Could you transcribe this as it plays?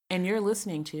And you're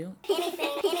listening to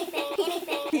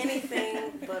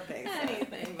Anything but basic.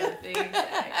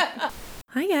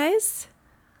 Hi, guys.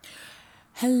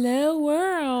 Hello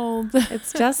World.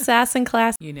 It's just Sass and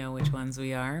Class, You know which ones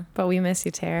we are. but we miss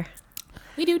you, Tara.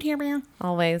 We do, Tara.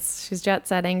 Always. She's jet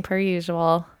setting per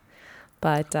usual,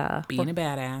 but Being a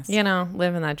badass. you know,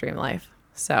 living that dream life.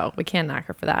 So we can't knock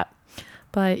her for that.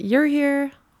 But you're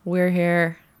here. We're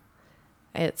here.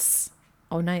 It's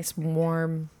a nice,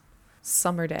 warm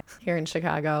summer day here in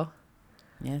Chicago.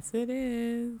 Yes, it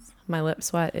is. My lip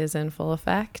sweat is in full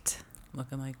effect.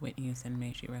 Looking like Whitney Houston.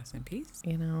 May she rest in peace.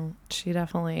 You know, she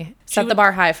definitely set the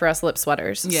bar high for us lip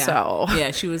sweaters. Yeah. So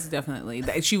Yeah, she was definitely.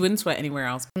 She wouldn't sweat anywhere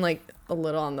else. I'm like a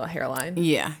little on the hairline.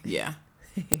 Yeah.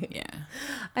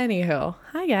 Anywho,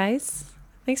 hi guys.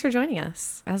 Thanks for joining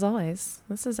us. As always,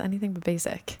 this is Anything But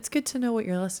Basic. It's good to know what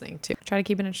you're listening to. Try to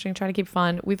keep it interesting, try to keep it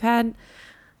fun. We've had,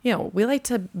 we like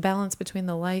to balance between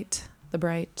the light, the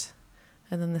bright,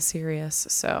 and then the serious.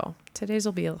 So today's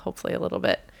will be hopefully a little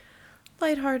bit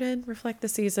lighthearted, reflect the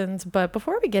seasons. But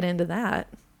before we get into that,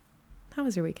 how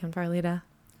was your weekend, Farlita?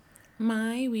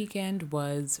 My weekend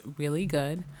was really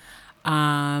good.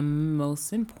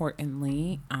 Most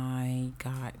importantly, I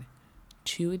got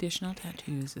 2 additional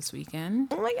tattoos this weekend,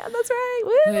 Oh my God, that's right.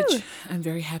 Woo! which I'm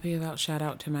very happy about. Shout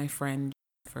out to my friend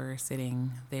for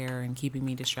sitting there and keeping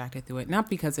me distracted through it.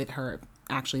 Not because it hurt.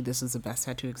 Actually, this was the best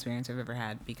tattoo experience I've ever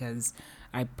had because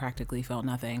I practically felt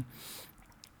nothing.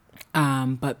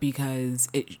 But because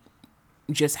it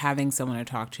just having someone to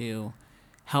talk to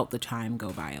helped the time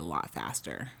go by a lot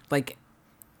faster. Like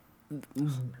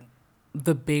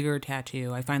the bigger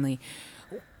tattoo,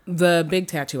 the big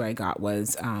tattoo I got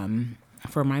was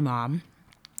for my mom.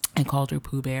 I called her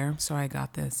Pooh Bear, so I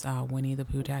got this Winnie the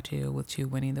Pooh tattoo with 2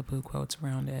 Winnie the Pooh quotes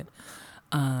around it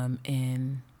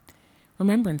in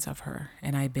remembrance of her.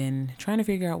 And I've been trying to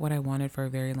figure out what I wanted for a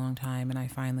very long time, and I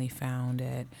finally found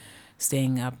it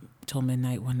staying up till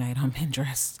midnight one night on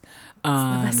Pinterest. It's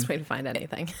the best way to find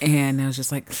anything. And I was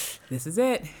just like, this is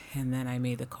it. And then I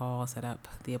made the call, set up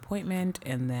the appointment,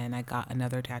 and then I got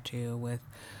another tattoo with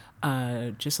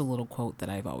just a little quote that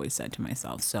I've always said to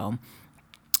myself. So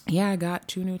yeah, I got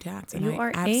 2 new tats, and You I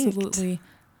are absolutely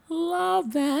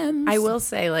love them. I will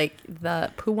say, like,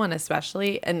 the Pooh one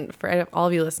especially, and for all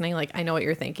of you listening, like, I know what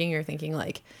you're thinking. You're thinking,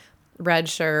 like, red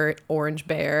shirt, orange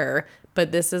bear,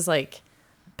 but this is, like,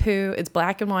 Pooh. It's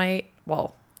black and white.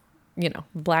 Well,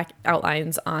 black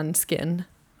outlines on skin,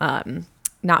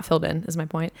 not filled in is my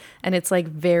point. And it's, like,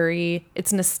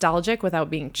 it's nostalgic without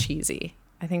being cheesy.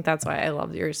 I think that's why I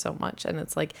love yours so much. And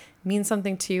it's, like, means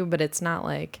something to you, but it's not,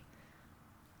 like,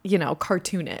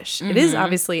 cartoonish. It is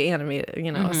obviously animated,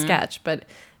 a sketch, but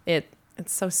it's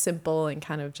so simple and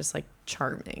kind of just like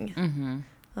charming.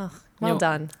 Well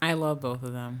done. I love both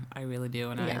of them. I really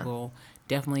do. And Yeah. I will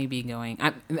definitely be going.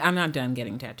 I'm not done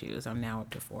getting tattoos. I'm now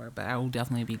up to 4, but I will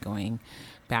definitely be going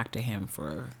back to him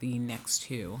for the next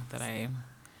 2 that I'm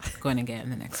going to get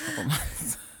in the next couple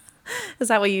months. Is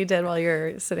that what you did while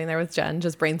you're sitting there with Jen?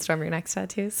 Just brainstorm your next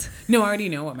tattoos? No, I already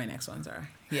know what my next ones are.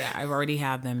 Yeah, I've already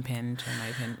had them pinned to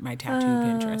my tattoo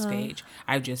Pinterest page.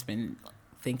 I've just been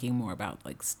thinking more about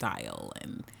like style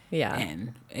and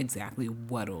exactly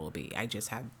what it will be. I just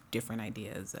have different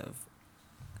ideas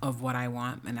of what I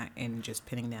want, and just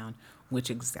pinning down which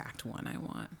exact one I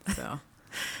want. So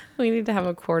We need to have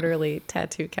a quarterly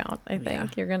tattoo count, I think. Yeah.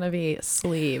 You're going to be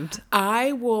sleeved.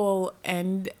 I will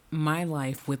end my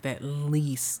life with at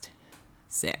least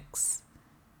 6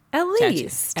 At tattoos.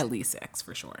 least. At least 6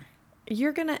 for sure.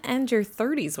 You're going to end your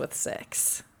 30s with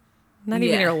 6. Not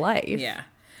even your life. Yeah.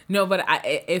 No, but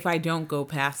if I don't go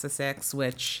past the 6,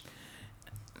 which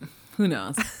who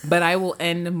knows, but I will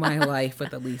end my life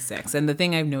with at least 6. And the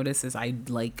thing I've noticed is I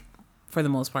like, for the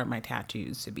most part, my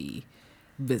tattoos to be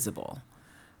visible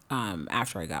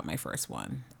after I got my first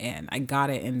one. And I got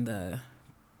it in the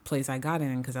place I got it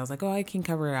in because I was like, oh, I can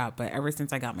cover it up. But ever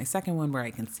since I got my second one where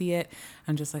I can see it,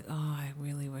 I'm just like, oh, I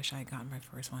really wish I got my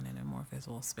first one in a more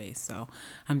visible space. So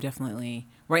I'm definitely,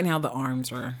 right now the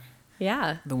arms are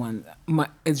the one,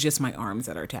 it's just my arms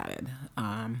that are tatted.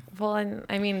 Well,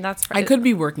 I mean, that's... I could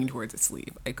be working towards a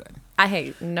sleeve. I could. I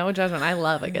hate no judgment. I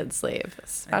love a good sleeve,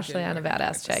 especially on a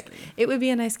badass chick. It would be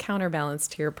a nice counterbalance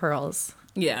to your pearls.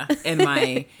 Yeah, and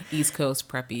my East Coast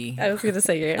preppy. I was going to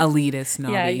say your elitist,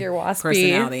 naughty, your waspy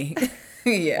personality.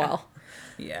 Yeah. Well,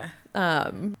 yeah.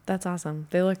 That's awesome.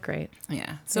 They look great.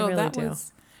 Yeah. So really that do.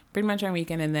 was pretty much our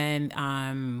weekend, and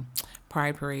then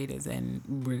Pride Parade is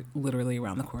literally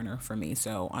around the corner for me.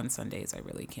 So on Sundays, I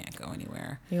really can't go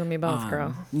anywhere. You and me both,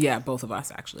 girl. Yeah, both of us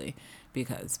actually,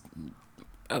 because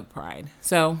of Pride.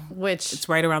 So which it's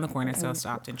right around the corner, so I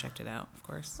stopped and checked it out, of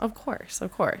course. Of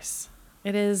course.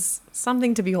 It is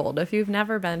something to behold. If you've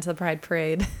never been to the Pride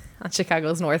Parade on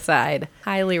Chicago's North Side,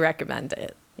 highly recommend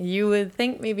it. You would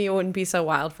think maybe it wouldn't be so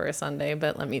wild for a Sunday,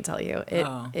 but let me tell you, it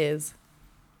is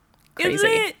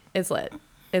crazy. It's lit.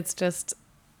 It's just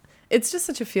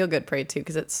such a feel-good parade, too,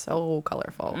 because it's so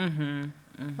colorful.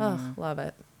 Oh, love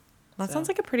it. That sounds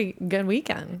like a pretty good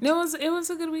weekend. No, it was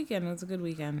a good weekend. It was a good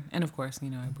weekend. And, of course, I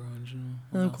brunched.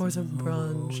 Of course, I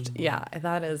brunched. Yeah,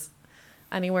 that is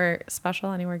anywhere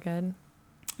special, anywhere good?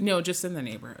 No, just in the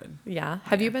neighborhood. Yeah.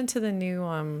 Have you been to the new,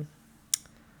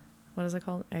 what is it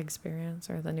called? Experience,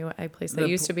 or the new egg place that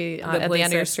used to be at the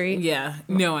end of your street? Yeah.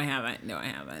 No, I haven't.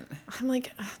 I'm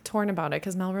like torn about it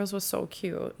because Melrose was so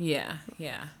cute. Yeah.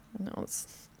 No,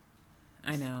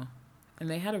 I know. And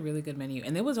they had a really good menu.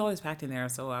 And it was always packed in there,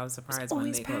 so I was surprised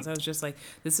when they closed. I was just like,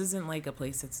 this isn't like a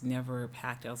place that's never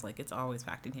packed. I was like, it's always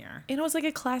packed in here. And it was like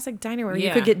a classic diner where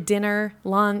you could get dinner,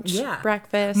 lunch,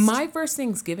 breakfast. My first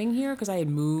Thanksgiving here, because I had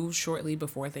moved shortly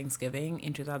before Thanksgiving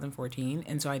in 2014,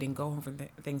 and so I didn't go home for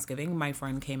Thanksgiving. My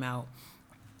friend came out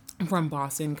from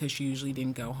Boston because she usually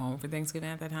didn't go home for Thanksgiving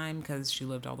at that time because she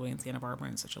lived all the way in Santa Barbara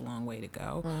and such a long way to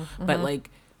go. But like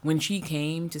when she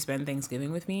came to spend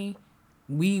Thanksgiving with me,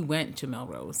 we went to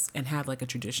Melrose and had like a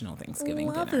traditional Thanksgiving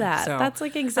dinner. Love that. So that's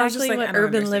like exactly what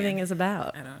urban living is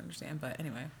about. I don't understand, but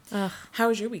anyway. How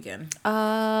was your weekend?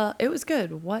 It was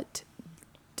good. What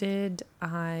did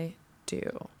I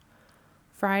do?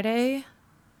 Friday,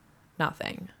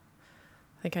 nothing.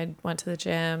 I think I went to the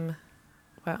gym,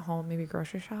 went home, maybe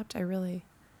grocery shopped. Went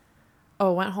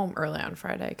home early on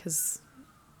Friday because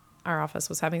our office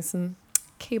was having some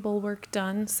cable work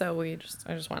done, so I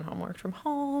just went home, worked from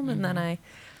home, and then I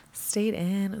stayed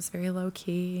in. It was very low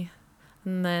key.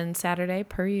 And then Saturday,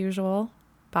 per usual,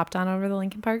 popped on over to the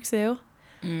Lincoln Park Zoo,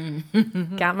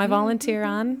 got my volunteer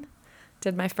on,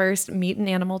 did my first meet an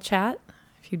animal chat.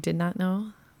 If you did not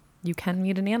know, you can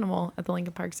meet an animal at the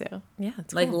Lincoln Park Zoo. Yeah,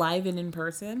 it's like cool. live and in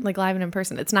person. Like live and in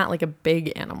person. It's not like a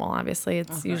big animal, obviously.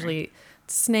 It's usually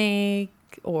snake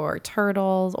or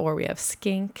turtles, or we have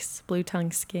skinks,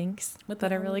 blue-tongued skinks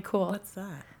that are really cool. What's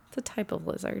that? It's a type of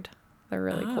lizard. They're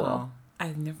really cool.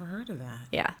 I've never heard of that.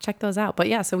 Yeah, check those out. But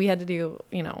yeah, so we had to do,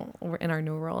 we're in our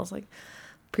new roles, like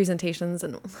presentations,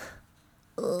 and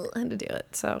I had to do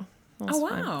it. So it was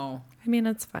fun. Wow. I mean,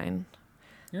 it's fine.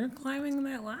 You're climbing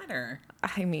that ladder.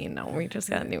 I mean, no, we just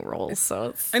got new roles,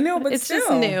 so I know, but it's still.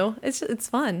 just new. It's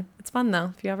fun. It's fun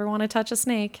though. If you ever want to touch a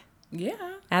snake,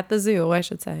 at the zoo, I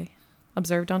should say.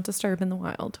 Observe, don't disturb in the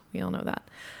wild. We all know that.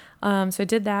 So I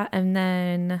did that, and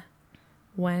then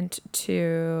went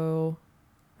to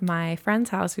my friend's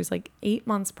house, who's like 8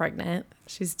 months pregnant.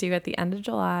 She's due at the end of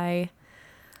July.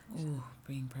 Ooh,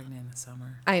 being pregnant in the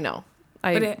summer. I know.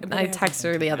 I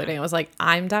texted her the other day and was like,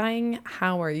 I'm dying.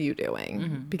 How are you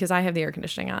doing? Because I have the air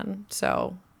conditioning on,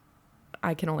 so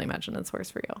I can only imagine it's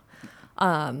worse for you.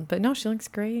 But no, she looks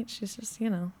great. She's just,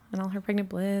 in all her pregnant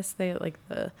bliss. They like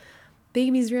the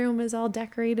baby's room is all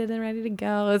decorated and ready to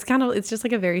go. It's just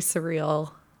like a very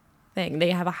surreal thing.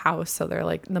 They have a house, so they're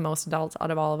like the most adults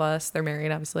out of all of us. They're married,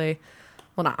 obviously.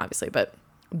 Well, not obviously, but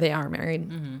they are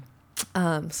married.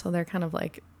 So they're kind of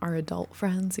like our adult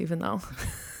friends, even though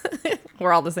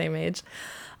we're all the same age.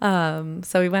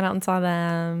 So we went out and saw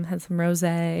them, had some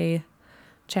rosé,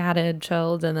 chatted,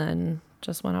 chilled, and then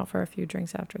just went out for a few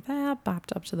drinks after that.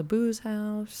 Bopped up to the booze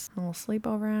house. A little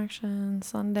sleepover action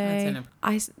Sunday.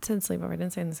 I said sleepover. I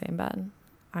didn't say in the same bed.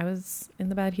 I was in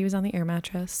the bed. He was on the air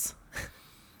mattress.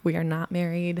 We are not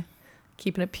married.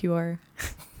 Keeping it pure.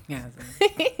 Yeah.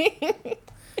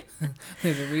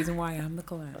 There's a reason why I'm the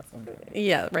class.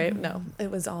 Yeah, right? No, it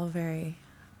was all very,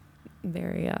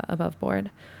 very above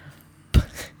board.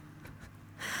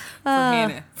 For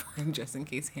Hannah, just in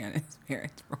case Hannah's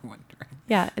parents were wondering.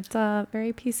 Yeah, it's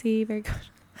very PC, very good.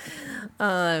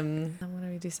 What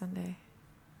did we do Sunday?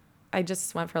 I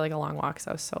just went for like a long walk,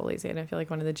 so I was so lazy. I didn't feel like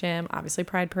going to the gym. Obviously,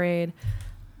 Pride Parade.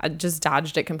 I just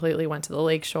dodged it completely, went to the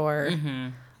lake shore.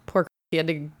 Poor he had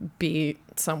to be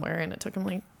somewhere, and it took him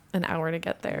like an hour to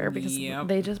get there because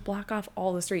they just block off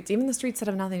all the streets. Even the streets that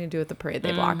have nothing to do with the parade,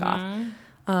 they block off.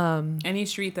 Any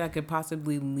street that could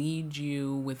possibly lead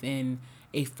you within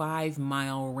a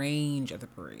 5-mile range of the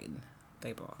parade,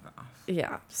 they block off.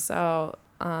 Yeah. So,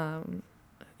 I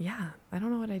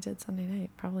don't know what I did Sunday night.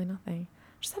 Probably nothing.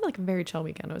 Just had like a very chill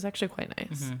weekend. It was actually quite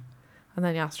nice. And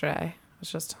then yesterday, I was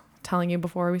just telling you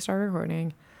before we started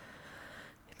recording,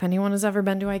 if anyone has ever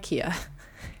been to IKEA,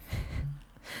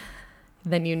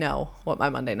 then you know what my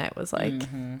Monday night was like.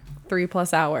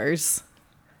 3+ hours.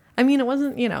 I mean, it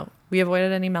wasn't, we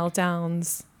avoided any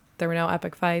meltdowns. There were no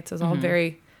epic fights. It was all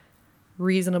very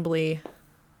reasonably,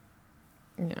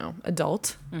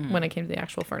 adult when it came to the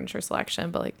actual furniture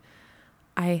selection. But like,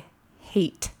 I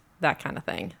hate that kind of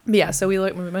thing. But yeah, so we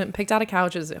went and picked out a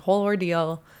couch. It was a whole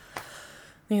ordeal.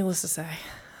 Needless to say.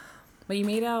 But you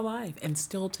made it out alive and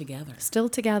still together. Still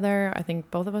together. I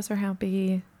think both of us are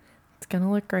happy. It's going to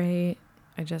look great.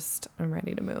 I'm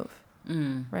ready to move.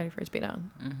 Ready for it to be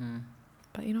done. Mm-hmm.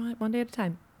 But you know what? One day at a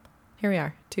time. Here we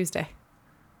are, Tuesday.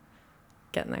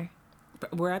 Getting there.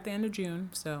 But we're at the end of June,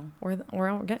 so. We're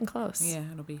getting close. Yeah,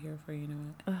 it'll be here for you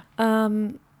know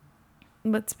what.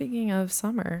 But speaking of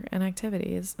summer and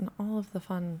activities and all of the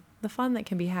fun that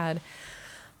can be had,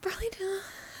 Burlington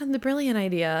had the brilliant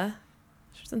idea,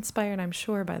 which was inspired, I'm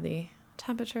sure, by the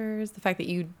temperatures, the fact that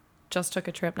you just took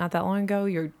a trip not that long ago.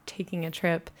 You're taking a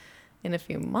trip in a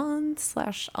few months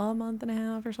 / a month and a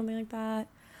half or something like that.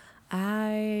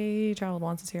 I traveled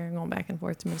once this year and going back and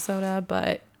forth to Minnesota,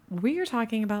 but we are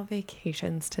talking about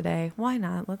vacations today. Why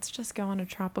not? Let's just go on a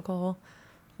tropical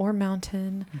or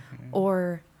mountain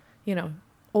or,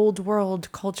 old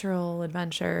world cultural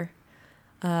adventure.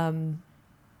 We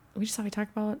just thought we'd talk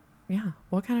about,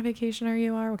 what kind of vacationer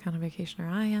you are, what kind of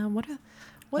vacationer I am,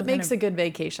 what makes a good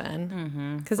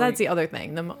vacation? Because that's the other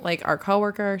thing. Our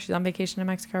coworker, she's on vacation in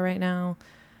Mexico right now,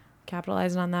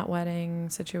 capitalizing on that wedding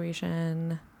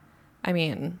situation. I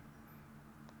mean,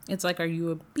 it's like, are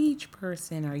you a beach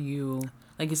person? Are you,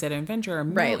 like you said, an adventure or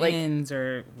mountains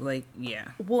or yeah.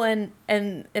 Well,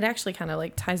 and it actually kind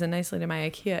of ties in nicely to my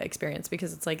IKEA experience,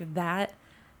 because it's like that.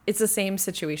 It's the same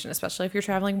situation, especially if you're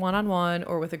traveling one-on-one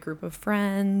or with a group of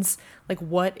friends. Like,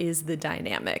 what is the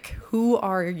dynamic? Who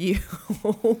are you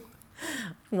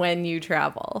when you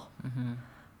travel?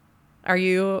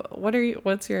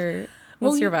 What's your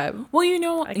vibe?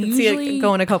 Well, I can see it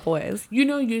going a couple ways.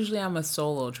 Usually I'm a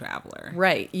solo traveler.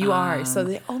 Right, you are.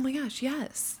 So oh my gosh,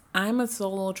 yes. I'm a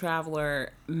solo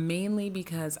traveler mainly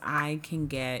because I can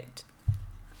get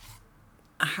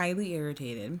highly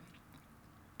irritated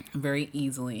very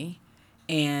easily,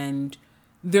 and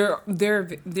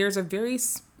there's a very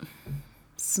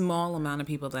small amount of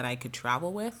people that I could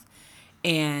travel with,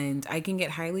 and I can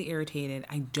get highly irritated.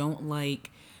 I don't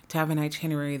like to have an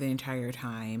itinerary the entire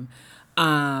time,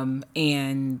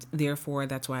 and therefore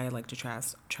that's why I like to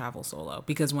travel solo,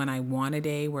 because when I want a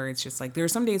day where it's just like,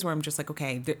 there's some days where I'm just like,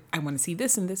 okay, I want to see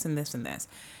this and this and this and this,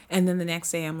 and then the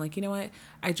next day I'm like, you know what,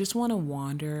 I just want to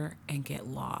wander and get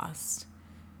lost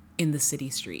in the city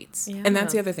streets. Yeah. And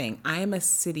that's the other thing. I am a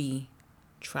city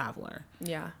traveler.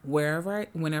 Yeah.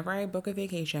 Whenever I book a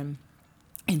vacation,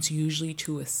 it's usually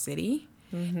to a city.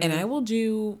 And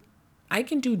I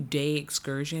can do day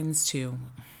excursions to,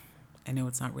 I know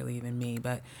it's not really even me,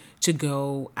 but to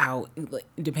go out,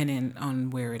 depending on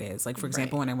where it is. Like, for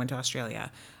example, when I went to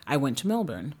Australia, I went to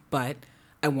Melbourne, but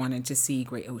I wanted to see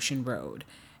Great Ocean Road.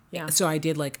 Yeah. So I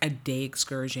did a day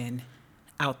excursion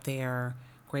out there.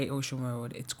 Great Ocean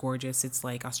Road. It's gorgeous. It's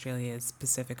like Australia's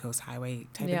Pacific Coast Highway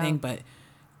type of thing, but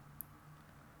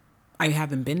I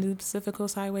haven't been to the Pacific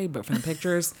Coast Highway, but from the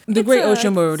pictures, the Great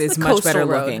Ocean Road is much better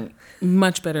looking.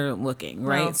 Much better looking,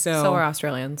 right? Well, so are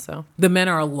Australians, so. The men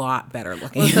are a lot better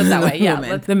looking. Let's put it that way,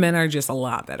 yeah. The men are just a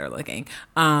lot better looking.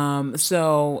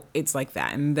 So it's like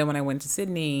that. And then when I went to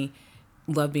Sydney,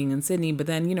 love being in Sydney, but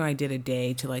then I did a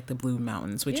day to the Blue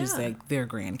Mountains, which is their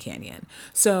Grand Canyon.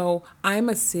 So I'm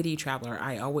a city traveler.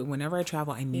 Whenever I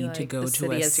travel, I need to go to the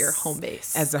city as your home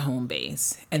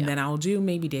base, and then I'll do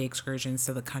maybe day excursions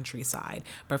to the countryside.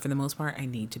 But for the most part, I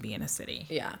need to be in a city.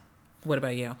 Yeah. What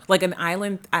about you? Like an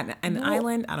island?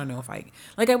 Island? I don't know if I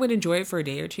would enjoy it for a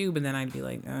day or two, but then I'd be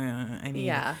like, I need.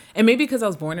 Yeah. And maybe because I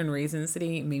was born and raised in the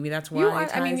city, maybe that's why.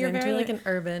 You're very an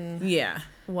urban.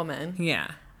 Woman.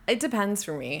 Yeah. It depends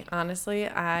for me, honestly.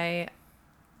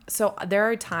 So there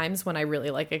are times when I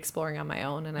really like exploring on my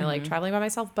own and I like traveling by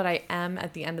myself, but I am,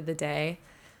 at the end of the day,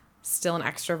 still an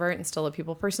extrovert and still a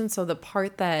people person. So the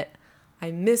part that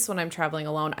I miss when I'm traveling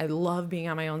alone, I love being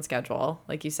on my own schedule,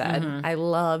 like you said. I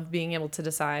love being able to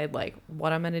decide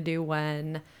what I'm going to do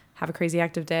when, have a crazy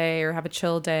active day or have a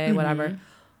chill day, whatever.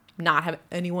 Not have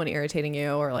anyone irritating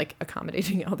you or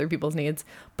accommodating other people's needs.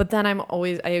 But then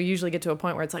I usually get to a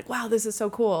point where it's like, wow, this is so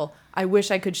cool. I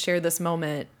wish I could share this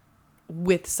moment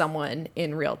with someone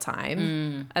in real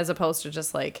time, as opposed to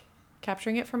just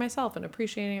capturing it for myself and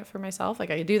appreciating it for myself. I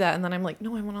could do that. And then I'm like,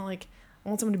 no, I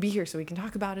want someone to be here so we can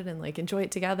talk about it and enjoy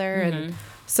it together. And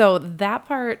so that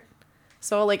part,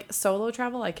 solo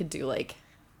travel, I could do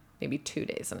maybe 2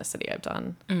 days in a city I've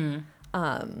done.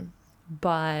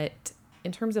 But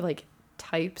in terms of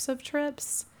types of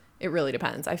trips, it really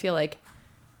depends. I feel like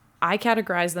I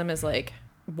categorize them as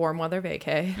warm weather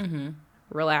vacay,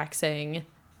 relaxing,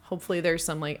 hopefully there's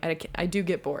some like I do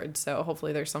get bored, so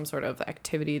hopefully there's some sort of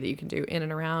activity that you can do in and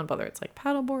around, whether it's like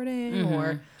paddleboarding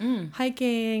or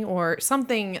hiking or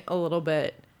something a little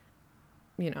bit,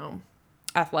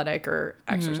 athletic or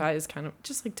exercise, kind of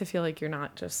just like to feel like you're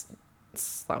not just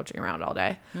slouching around all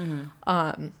day.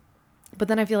 But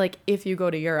then I feel like if you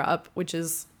go to Europe, which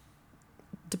is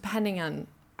depending on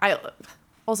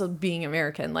also being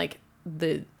American, like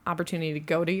the opportunity to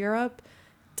go to Europe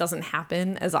doesn't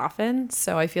happen as often.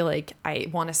 So I feel like I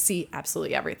want to see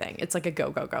absolutely everything. It's like a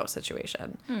go, go, go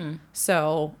situation.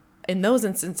 So in those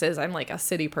instances, I'm like a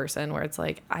city person where it's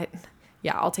like,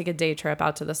 I'll take a day trip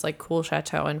out to this like cool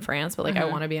chateau in France, but like I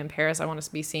want to be in Paris. I want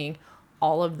to be seeing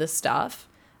all of this stuff.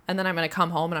 And then I'm going to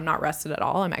come home and I'm not rested at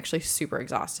all. I'm actually super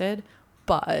exhausted,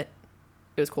 but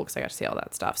it was cool because I got to see all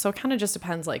that stuff. So it kind of just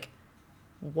depends like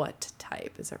what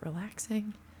type. Is it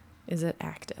relaxing? Is it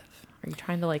active? Are you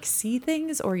trying to like see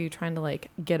things, or are you trying to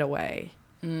like get away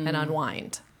and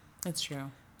unwind? That's true.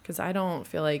 Because I don't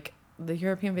feel like the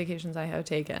European vacations I have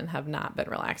taken have not been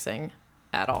relaxing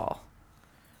at all.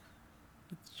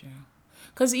 That's true.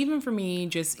 Because even for me,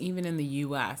 just even in the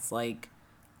U.S., like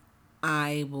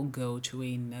I will go to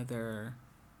another,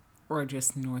 or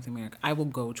just North America, I will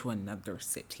go to another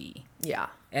city. Yeah.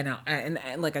 And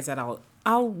like I said,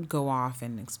 I'll go off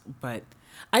but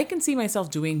I can see myself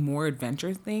doing more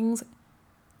adventure things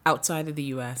outside of the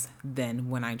U.S. than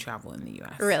when I travel in the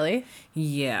U.S. Really?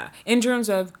 Yeah. In terms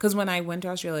of, because when I went to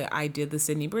Australia, I did the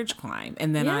Sydney Bridge climb.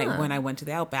 And then when I went to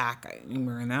the Outback, we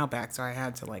were in the Outback, so I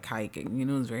had to like hike. And,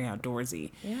 it was very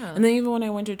outdoorsy. Yeah. And then even when I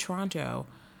went to Toronto,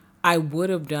 I would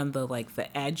have done the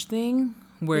edge thing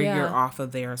where you're off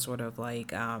of their sort of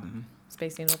like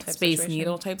Space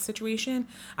Needle type situation.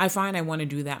 I find I want to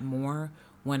do that more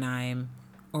when I'm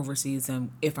overseas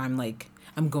and if I'm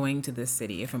going to this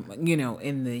city, if I'm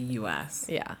in the US.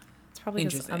 Yeah. It's probably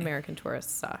because American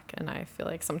tourists suck, and I feel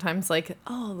like sometimes like,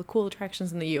 oh, the cool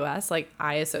attractions in the US, like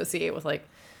I associate with like,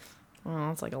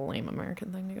 oh, it's like a lame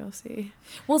American thing to go see.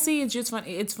 Well, see, it's just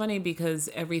funny. It's funny because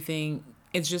everything,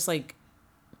 it's just like,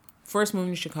 first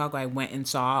moving to Chicago, I went and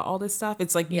saw all this stuff.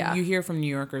 It's like you hear from New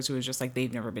Yorkers who is just like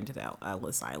they've never been to the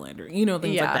Ellis Island or things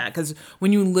like that. Because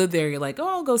when you live there, you're like, oh,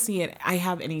 I'll go see it. I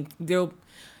have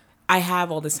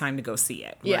all this time to go see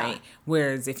it, right?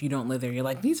 Whereas if you don't live there, you're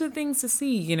like, these are things to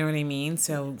see. You know what I mean?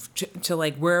 So to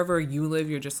like wherever you live,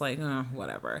 you're just like, oh,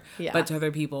 whatever. Yeah. But to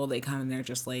other people, they come and they're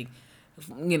just like,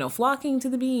 flocking to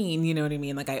the Bean, you know what I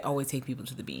mean? Like I always take people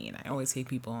to the Bean. I always take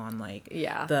people on like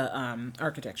the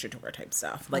architecture tour type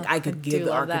stuff. Like I could give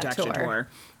the architecture tour.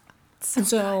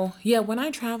 So when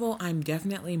I travel, I'm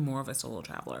definitely more of a solo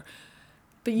traveler.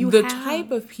 But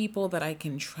type of people that I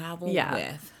can travel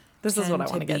with. This is what I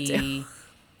want to get to.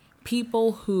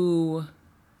 People who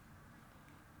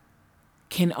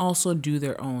can also do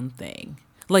their own thing.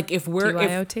 Like if we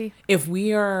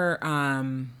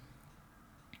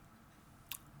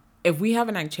have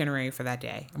an itinerary for that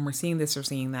day and we're seeing this or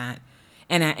seeing that,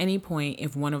 and at any point,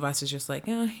 if one of us is just like,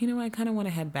 I kind of want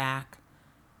to head back,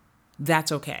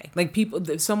 that's okay. Like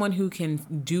someone who can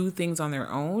do things on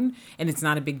their own and it's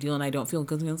not a big deal and I don't feel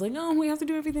because it's like, we have to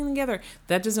do everything together.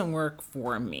 That doesn't work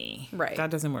for me. Right. That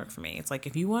doesn't work for me. It's like,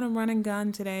 if you want to run and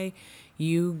gun today,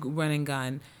 you run and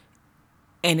gun,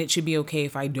 and it should be okay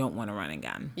if I don't want to run and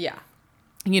gun. Yeah.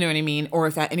 You know what I mean? Or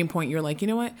if at any point you're like, you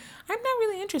know what? I'm not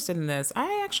really interested in this.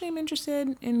 I actually am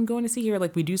interested in going to see here.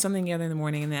 Like we do something together in the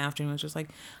morning and the afternoon. It's just like,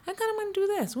 I kind of want to do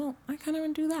this. Well, I kind of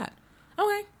want to do that.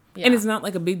 Okay. Yeah. And it's not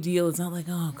like a big deal. It's not like,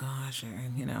 oh gosh,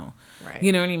 right.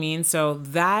 You know what I mean? So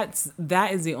that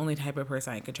is the only type of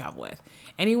person I could travel with.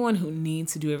 Anyone who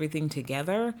needs to do everything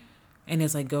together and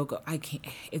is like, go, I can't,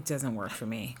 it doesn't work for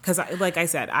me. Cause like I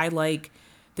said,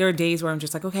 there are days where I'm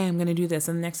just like, okay, I'm going to do this.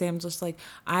 And the next day I'm just like,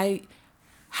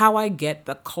 how I get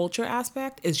the culture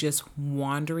aspect is just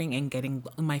wandering and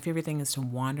my favorite thing is to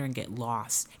wander and get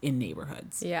lost in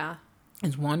neighborhoods. Yeah.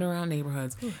 Is wander around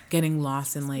neighborhoods, getting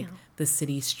lost in like the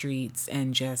city streets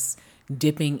and just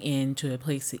dipping into a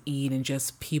place to eat and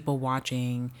just people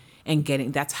watching and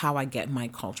that's how I get my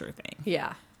culture thing.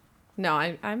 Yeah. No,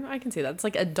 I can see that. It's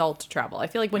like adult travel. I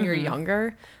feel like when you're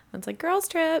younger, it's like girls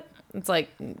trip. It's like,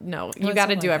 no, you got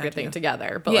to do everything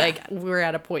together. But like we're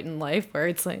at a point in life where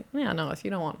it's like, if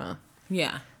you don't want to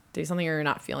do something or you're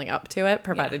not feeling up to it,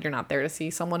 provided you're not there to see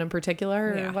someone in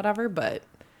particular or whatever. But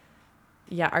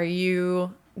do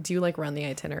you like run the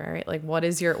itinerary? Like what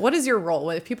is your role?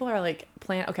 If people are like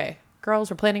girls,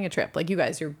 we're planning a trip. Like you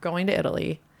guys, you're going to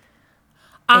Italy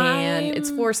and it's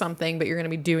for something, but you're going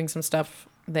to be doing some stuff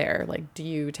there? Like, do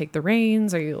you take the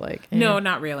reins? Are you like, No,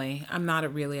 not really. I'm not a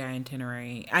really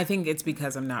itinerary. I think it's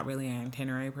because I'm not really an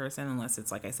itinerary person, unless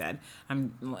it's like I said,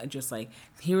 I'm just like,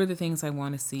 here are the things I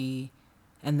want to see,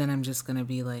 and then I'm just going to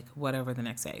be like, whatever the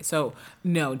next day. So,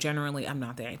 no, generally, I'm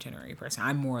not the itinerary person.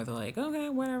 I'm more the like, okay,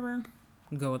 whatever,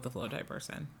 go with the flow type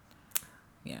person.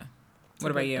 Yeah.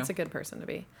 What about you? It's a good person to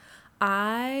be.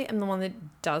 I am the one that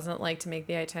doesn't like to make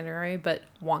the itinerary, but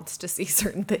wants to see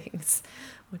certain things,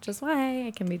 which is why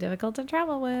it can be difficult to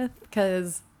travel with,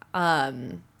 because I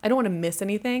don't want to miss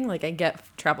anything. Like, I get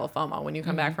travel FOMO when you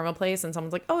come back from a place and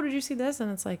someone's like, oh, did you see this?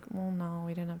 And it's like, well, no,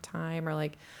 we didn't have time. Or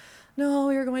like, no,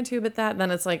 we were going to, but that.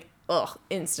 Then it's like, ugh,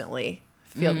 instantly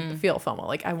feel FOMO.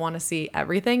 Like, I want to see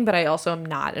everything, but I also am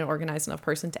not an organized enough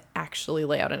person to actually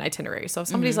lay out an itinerary. So if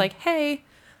somebody's like, hey,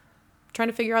 trying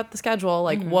to figure out the schedule,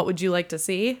 like, what would you like to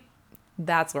see?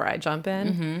 That's where I jump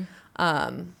in.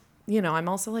 You know, I'm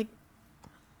also like,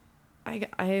 I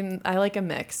like a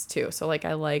mix too. So like,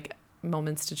 I like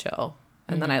moments to chill,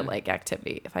 and then I like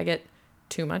activity. If I get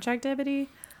too much activity,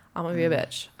 I'm gonna be a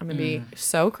bitch. I'm gonna be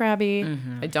so crabby.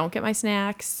 I don't get my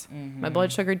snacks. My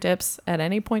blood sugar dips at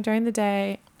any point during the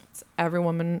day. It's every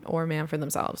woman or man for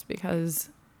themselves, because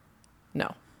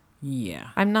no, Yeah.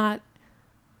 I'm not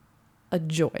a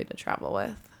joy to travel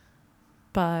with,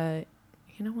 but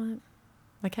you know what?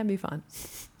 That can be fun.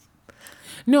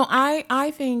 No,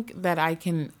 I think that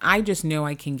I just know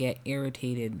I can get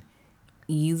irritated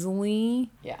easily.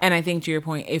 Yeah. And I think to your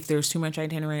point, if there's too much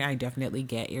itinerary, I definitely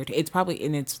get irritated.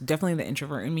 It's definitely the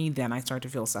introvert in me. Then I start to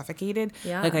feel suffocated.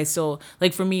 Yeah. Like I still,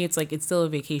 like for me, it's like, it's still a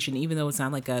vacation, even though it's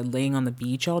not like a laying on the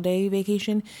beach all day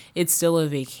vacation. It's still a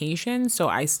vacation. So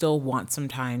I still want some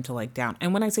time to like down.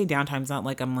 And when I say downtime, it's not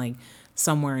like I'm like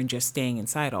somewhere and just staying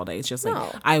inside all day. It's just like,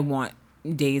 No. I want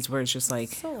days where it's just like,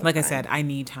 Solo like I time. said, I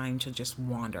need time to just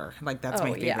wander. Like that's my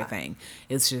Oh, favorite yeah. thing.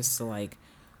 It's just to like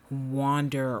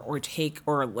wander or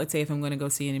let's say if I'm going to go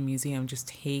see in a museum, just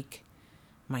take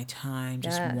my time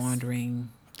just Yes. wandering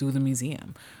through the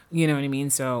museum. You know what I mean?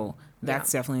 So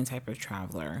that's definitely a type of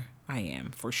traveler I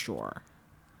am, for sure.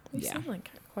 You sound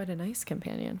like quite a nice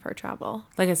companion for travel.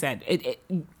 Like I said, it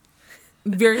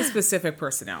very specific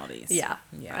personalities. Yeah.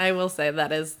 Yeah. I will say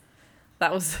that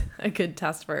was a good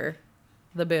test for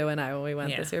the Boo and I when we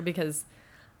went Yeah. this year, because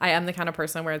I am the kind of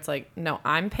person where it's like, no,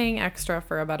 I'm paying extra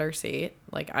for a better seat.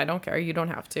 Like, I don't care. You don't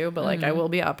have to, but like, I will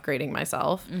be upgrading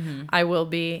myself. I will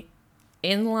be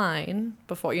in line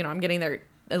before, I'm getting there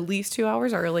at least 2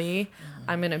 hours early.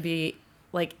 I'm going to be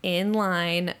like in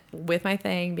line with my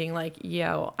thing being like,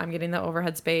 yo, I'm getting the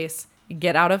overhead space.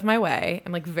 Get out of my way.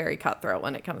 I'm like very cutthroat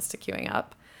when it comes to queuing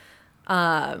up.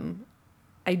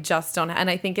 I just don't, and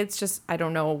I think it's just, I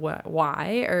don't know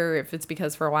why, or if it's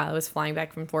because for a while I was flying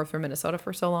back and forth from Minnesota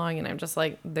for so long, and I'm just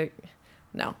like,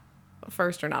 no,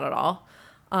 first or not at all.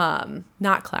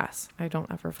 Not class. I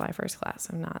don't ever fly first class.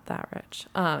 I'm not that rich.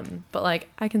 But like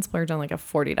I can splurge on like a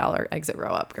 $40 exit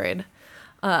row upgrade.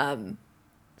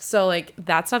 So like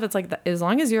that stuff, it's like, as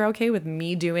long as you're okay with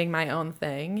me doing my own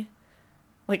thing,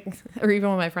 like, or even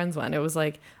when my friends went, it was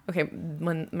like, okay,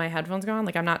 when my headphones go on,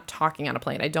 like I'm not talking on a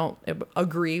plane. I don't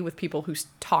agree with people who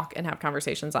talk and have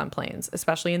conversations on planes,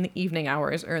 especially in the evening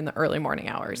hours or in the early morning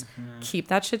hours. Keep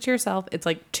that shit to yourself. It's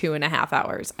like 2.5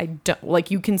 hours. I don't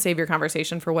like, you can save your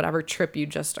conversation for whatever trip you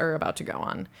just are about to go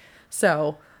on.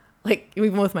 So like,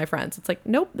 even with my friends, it's like,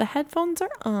 nope, the headphones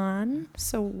are on.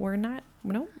 So we're not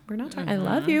talking. I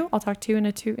love you. I'll talk to you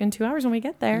in 2 hours when we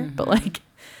get there. But like,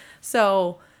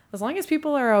 so as long as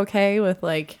people are okay with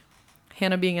like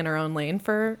Hannah being in her own lane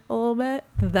for a little bit,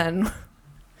 then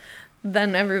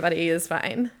everybody is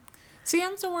fine. See,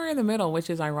 I'm somewhere in the middle, which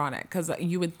is ironic because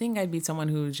you would think I'd be someone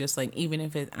who's just like, even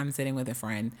if I'm sitting with a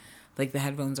friend, like the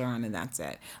headphones are on and that's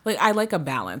it. Like I like a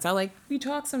balance. We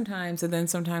talk sometimes, and then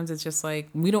sometimes it's just like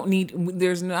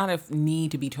there's not a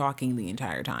need to be talking the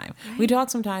entire time. Right. We talk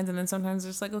sometimes, and then sometimes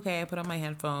it's like, okay, I put on my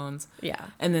headphones. Yeah.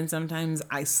 And then sometimes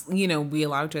we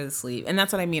allow each other to sleep, and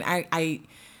that's what I mean. I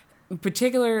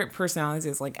particular personalities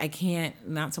is like, I can't,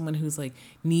 not someone who's like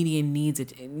needy and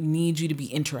needs you to be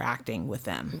interacting with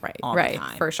them all the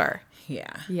time. For sure.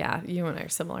 Yeah. Yeah, you and I are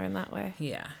similar in that way.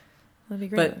 Yeah. That'd be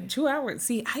great. But 2 hours,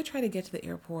 see, I try to get to the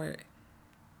airport.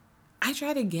 I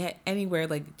try to get anywhere,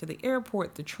 like to the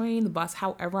airport, the train, the bus,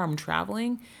 however I'm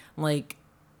traveling, like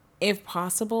if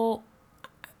possible.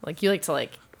 Like you like to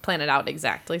like plan it out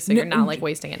exactly, so you're not like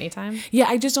wasting any time. Yeah,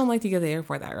 I just don't like to get to the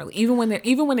airport that early. Even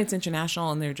when it's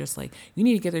international and they're just like, you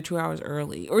need to get there 2 hours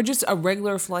early, or just a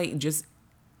regular flight just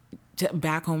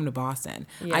back home to Boston.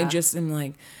 Yeah. I just am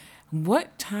like,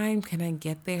 what time can I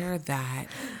get there that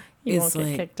you is won't get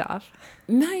like kicked off?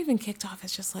 Not even kicked off.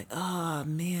 It's just like, oh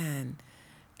man.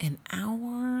 an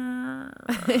hour,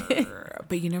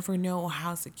 but you never know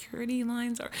how security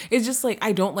lines are. It's just like,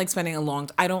 I don't like spending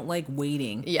I don't like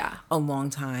waiting Yeah. a long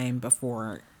time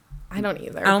before. I don't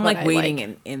either. I don't but like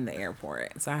waiting in the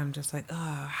airport. So I'm just like,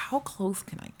 how close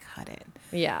can I cut it?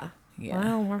 Yeah. Yeah.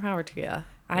 Well, more power to you.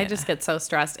 I just get so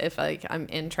stressed if like I'm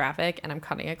in traffic and I'm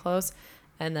cutting it close,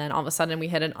 and then all of a sudden we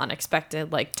hit an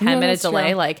unexpected like 10-minute that's delay.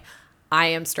 true. Like I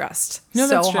am stressed No,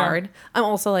 so that's true. hard. I'm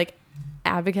also like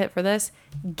advocate for this.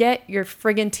 Get your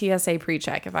friggin' TSA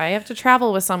pre-check. If I have to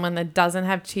travel with someone that doesn't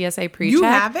have TSA pre-check, You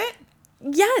have it?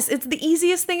 yes, it's the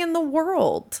easiest thing in the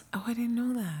world. Oh, I didn't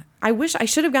know that. I wish I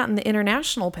should have gotten the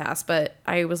international pass, but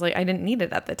I was like, I didn't need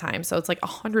it at the time. So it's like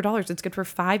 $100. It's good for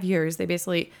 5 years. They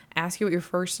basically ask you what your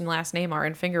first and last name are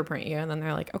and fingerprint you. And then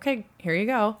they're like, okay, here you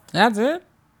go. That's it?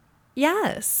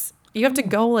 Yes. You have to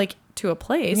go like to a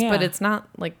place, but Yeah.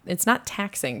 it's not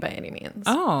taxing by any means.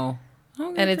 Oh.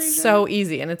 And it's so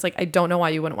easy. And it's like, I don't know why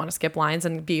you wouldn't want to skip lines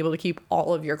and be able to keep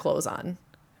all of your clothes on.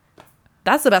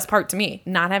 That's the best part to me.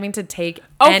 Not having to take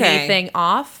anything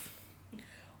off.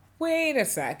 Wait a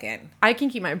second. I can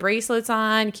keep my bracelets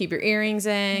on, keep your earrings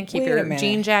in, keep Wait a your minute.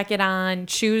 jean jacket on,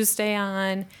 shoes stay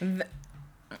on.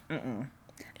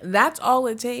 That's all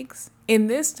it takes in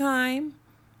this time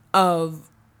of.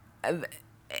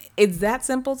 It's that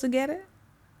simple to get it?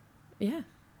 Yeah.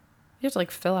 You have to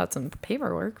like fill out some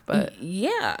paperwork, but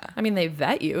Yeah. I mean, they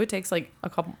vet you. It takes like a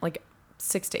couple, like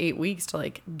 6 to 8 weeks to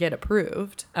like get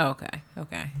approved. Oh, okay.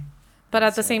 Okay. But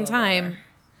at the same time,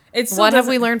 It's what have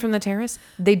we learned from the terrorists?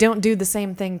 They don't do the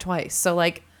same thing twice. So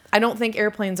like, I don't think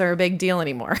airplanes are a big deal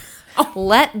anymore.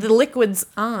 Let the liquids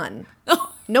on.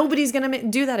 Nobody's going to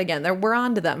do that again. We're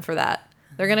on to them for that.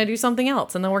 They're going to do something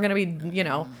else. And then we're going to be,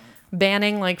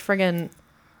 banning like friggin'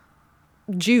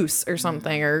 juice or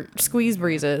something or squeeze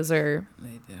breezes or.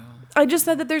 They do. I just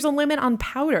said that there's a limit on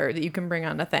powder that you can bring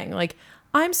on a thing. Like,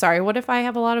 I'm sorry, what if I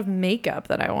have a lot of makeup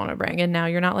that I want to bring and now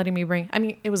you're not letting me bring? I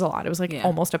mean, it was a lot. It was like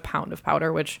almost a pound of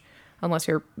powder, which unless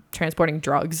you're transporting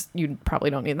drugs, you probably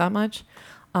don't need that much.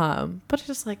 But it's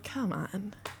just like, come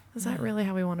on. Is that really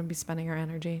how we want to be spending our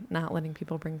energy? Not letting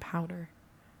people bring powder.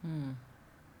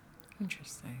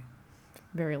 Interesting.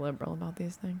 Very liberal about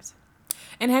these things.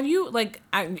 And have you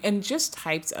and just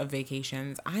types of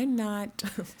vacations? I'm not.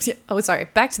 Oh, sorry.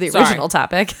 Back to the Sorry. original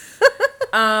topic.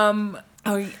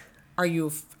 Are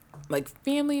you like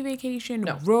family vacation,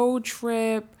 No. road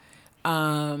trip,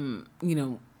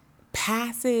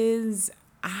 passes?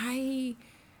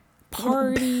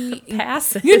 Party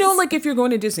Passes. like if you're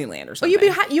going to Disneyland or Oh, something.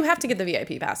 you have to get the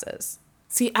VIP passes.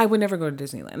 See, I would never go to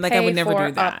Disneyland. Like I Pay would never for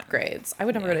do that. upgrades. I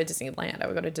would never go to Disneyland. I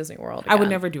would go to Disney World. I would again.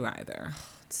 never do either.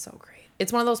 It's so great.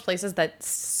 It's one of those places that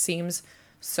seems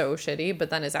so shitty, but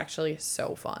then is actually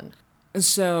so fun.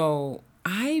 So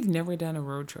I've never done a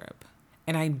road trip,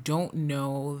 and I don't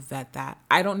know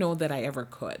I don't know that I ever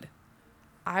could.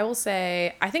 I will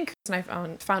say, I think Chris and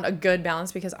I found a good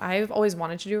balance because I've always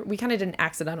wanted to do. We kind of did an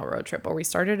accidental road trip where we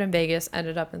started in Vegas,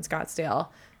 ended up in Scottsdale,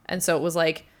 and so it was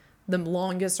like the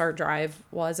longest our drive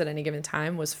was at any given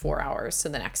time was 4 hours to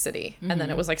the next city, and then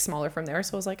it was like smaller from there.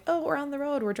 So it was like, oh, we're on the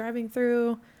road, we're driving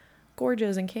through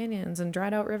gorges and canyons and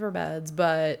dried out riverbeds,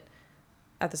 but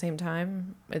at the same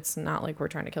time, it's not like we're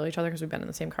trying to kill each other because we've been in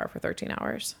the same car for 13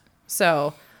 hours.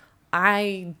 So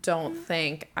I don't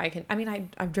think I can. I mean,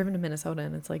 I've driven to Minnesota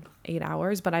and it's like 8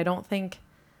 hours, but I don't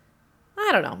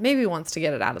know. Maybe once to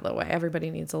get it out of the way.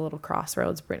 Everybody needs a little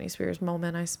Crossroads Britney Spears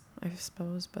moment, I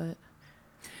suppose, but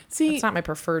See, it's not my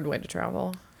preferred way to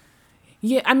travel.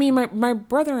 yeah, I mean, my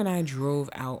brother and I drove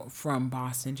out from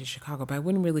Boston to Chicago, but I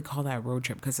wouldn't really call that a road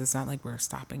trip because it's not like we're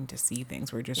stopping to see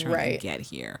things. We're just trying Right. to get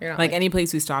here. You're not, Like like, any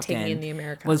place we stopped taking in in the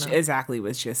Americana. was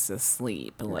just to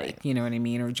sleep, Right. you know what I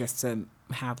mean, or just to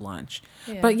have lunch.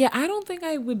 Yeah. But yeah, I don't think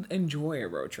I would enjoy a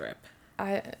road trip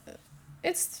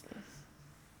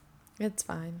It's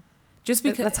fine. just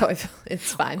because That's how I feel.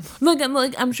 It's fine. Look,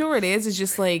 I'm sure it is. It's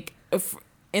just like if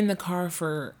in the car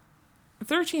for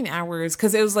 13 hours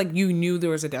because it was like you knew there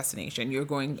was a destination you're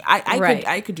going. Right.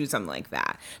 I could do something like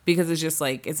that because it's just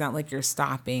like it's not like you're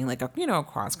stopping like a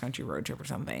cross country road trip or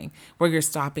something where you're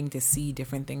stopping to see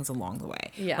different things along the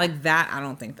way. Yeah. Like that, I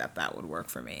don't think that would work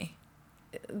for me.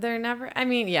 They're never. I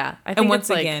mean, yeah. I think once it's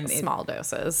like again, small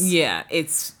doses. Yeah,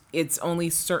 it's only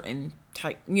certain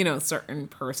type, certain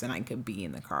person I could be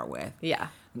in the car with Yeah.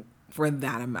 for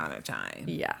that amount of time.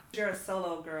 Yeah. You're a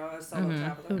solo girl, a solo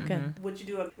traveler. Okay. Would you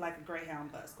do a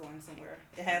Greyhound bus going somewhere?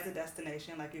 It has a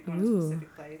destination, like you're going to Ooh. a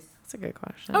specific place. That's a good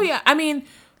question. Oh yeah, I mean,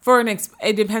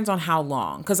 it depends on how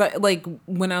long. Because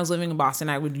when I was living in Boston,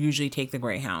 I would usually take the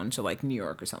Greyhound to like New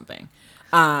York or something.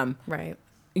 Right.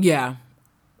 Yeah,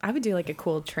 I would do like a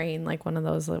cool train, like one of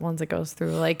those ones that goes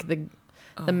through like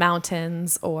the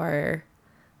mountains or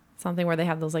something where they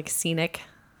have those like scenic.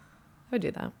 I would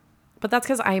do that. But that's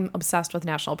because I'm obsessed with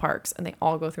national parks and they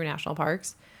all go through national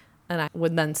parks. And I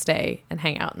would then stay and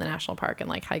hang out in the national park and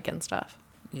like hike and stuff.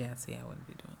 Yeah, see, I wouldn't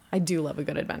be doing I do love a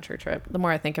good adventure trip. The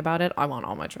more I think about it, I want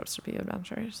all my trips to be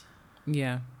adventures. that.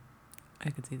 Yeah, I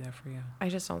could see that for you. I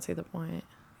just don't see the point.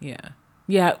 Yeah.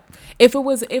 Yeah. If it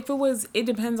was, it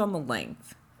depends on the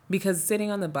length. Because sitting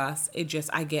on the bus,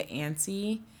 I get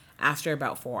antsy after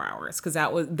about 4 hours. Because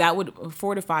that would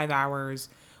 4 to 5 hours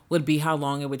would be how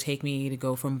long it would take me to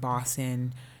go from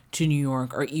Boston to New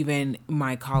York, or even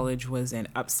my college was in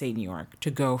upstate New York.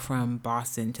 To go from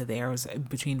Boston to there was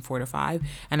between 4 to 5.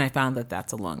 And I found that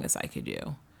that's the longest I could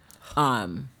do.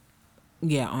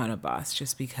 Yeah, on a bus,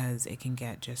 just because it can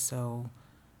get just so,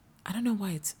 I don't know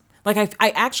why it's, like,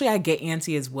 I get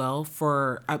antsy as well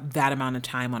for that amount of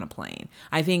time on a plane.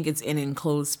 I think it's an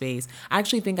enclosed space. I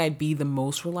actually think I'd be the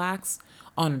most relaxed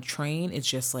on a train. It's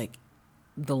just like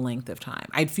the length of time.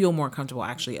 I'd feel more comfortable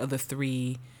actually of the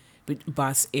three,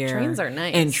 bus, air, Trains are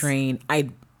nice. and train.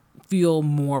 I'd feel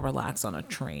more relaxed on a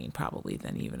train probably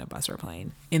than even a bus or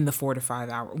plane in the 4 to 5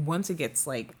 hour. Once it gets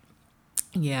like,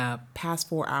 past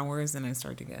 4 hours, and I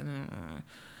start to get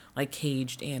like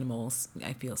caged animals.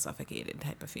 I feel suffocated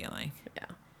type of feeling.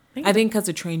 Yeah. I think because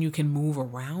a train you can move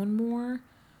around more.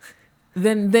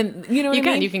 Then you know what I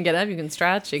mean? You can get up, you can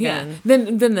stretch, you can.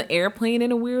 Then the airplane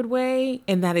in a weird way,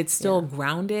 and that it's still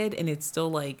grounded and it's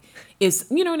still like is,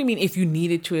 you know what I mean? If you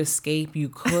needed to escape, you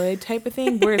could type of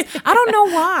thing. Whereas I don't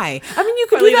know why. I mean, you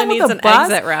could Probably do that needs with a an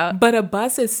bus, exit route. but a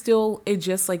bus is still, it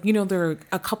just like, you know, there are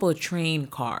a couple of train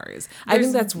cars. I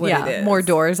think that's what it is. More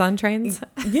doors on trains.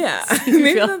 Yeah,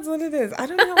 maybe that's what it is. I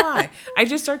don't know why. I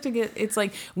just start to get, it's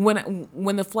like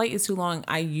when the flight is too long,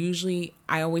 I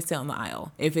always sit on the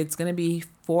aisle. If it's going to be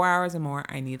 4 hours or more,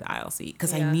 I need the aisle seat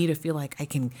because I need to feel like I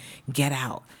can get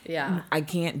out. Yeah. I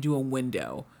can't do a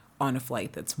window on a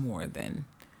flight that's more than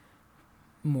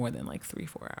like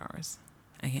 3-4 hours.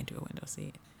 I can't do a window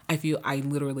seat. I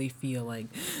literally feel like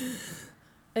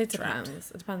It trapped.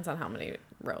 depends. It depends on how many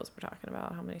rows we're talking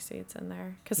about, how many seats in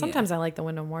there. Because sometimes I like the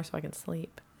window more so I can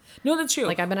sleep. No, that's true.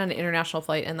 Like I've been on an international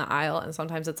flight in the aisle, and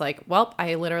sometimes it's like, well,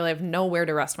 I literally have nowhere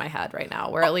to rest my head right now.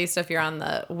 Where at least if you're on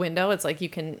the window, it's like you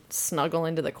can snuggle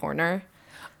into the corner.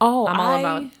 I'm all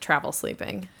about travel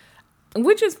sleeping.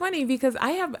 Which is funny because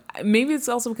maybe it's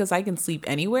also because I can sleep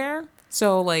anywhere.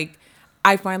 So like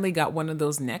I finally got one of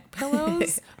those neck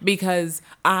pillows because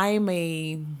I'm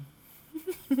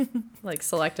Like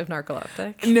selective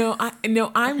narcoleptic.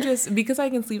 I'm just, because I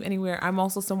can sleep anywhere, I'm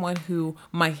also someone who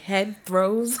my head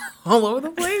throws all over the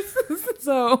place.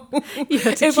 So You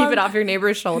have to keep it off your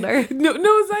neighbor's shoulder. No,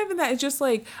 it's not even that. It's just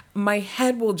like my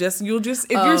head will just, if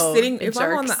you're sitting, if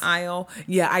I'm on the aisle,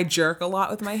 I jerk a lot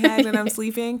with my head when I'm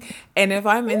sleeping. And if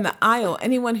I'm in the aisle,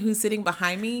 anyone who's sitting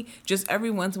behind me, just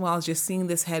every once in a while, is just seeing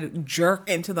this head jerk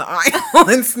into the aisle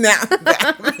and snap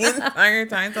back the entire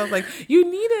time. So I was like, you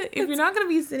need it. If you're not going to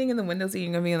be sitting in the window seat,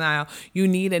 you're going to be in the aisle, you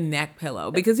need a neck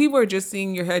pillow because people are just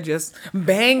seeing your head just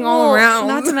bang all around.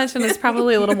 Not to mention it's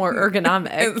probably a little more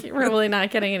ergonomic. You're probably not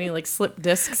getting any like slip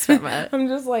discs from it. I'm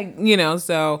just like,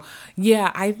 so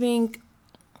I think,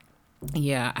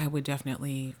 I would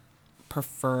definitely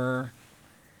prefer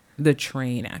the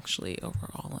train actually over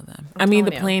all of them. I mean,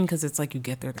 the plane, because it's like you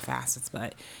get there the fastest,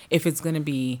 but if it's going to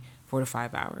be 4 to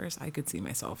 5 hours, I could see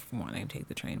myself wanting to take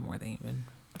the train more than even.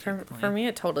 For me,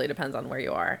 it totally depends on where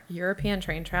you are. European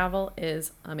train travel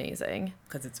is amazing.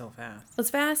 Because it's so fast. It's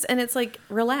fast and it's like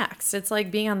relaxed. It's like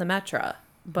being on the metro,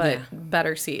 but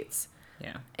better seats.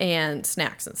 Yeah. And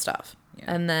snacks and stuff.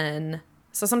 Yeah. And then,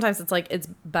 so sometimes it's like it's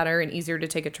better and easier to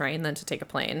take a train than to take a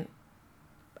plane.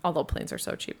 Although planes are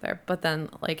so cheap there. But then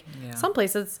like some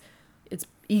places it's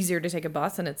easier to take a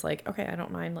bus and it's like, okay, I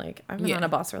don't mind. Like I've been on a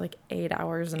bus for like 8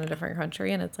 hours in a different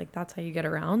country and it's like, that's how you get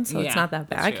around. So it's not that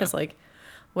bad because like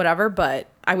whatever, but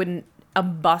I wouldn't, a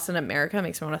bus in America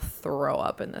makes me want to throw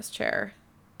up in this chair.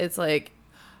 It's like,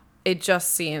 it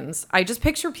just seems, I just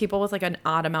picture people with like an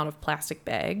odd amount of plastic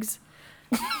bags.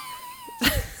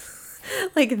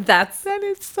 Like that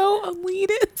is so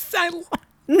elitist.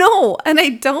 No, and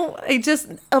I just,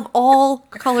 of all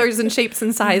colors and shapes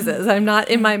and sizes, I'm not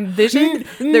in my vision.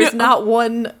 There's not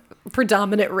one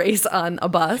predominant race on a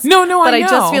bus. No, but I know. I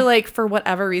just feel like for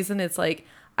whatever reason, it's like,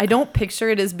 I don't picture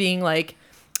it as being like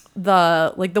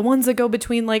the ones that go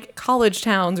between like college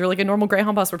towns or like a normal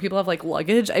Greyhound bus where people have like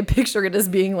luggage. I picture it as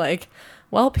being like,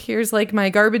 well, here's like my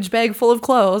garbage bag full of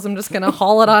clothes. I'm just gonna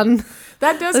haul it on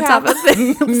that does the happen. top of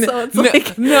things. So it's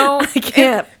like, no, I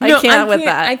can't with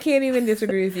that. I can't even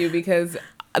disagree with you because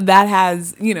that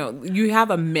has, you have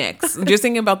a mix. Just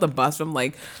thinking about the bus from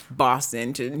like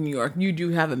Boston to New York, you do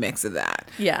have a mix of that.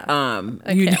 Yeah.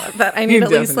 I Okay. But I need at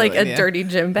least like a dirty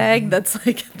gym bag that's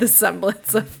like the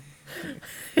semblance of.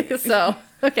 So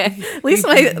okay, at least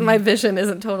my vision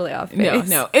isn't totally off base.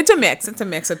 No, it's a mix. It's a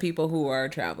mix of people who are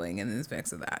traveling, and this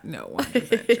mix of that. No,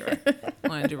 100% sure,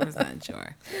 100%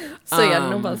 sure. So yeah,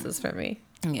 no buses for me.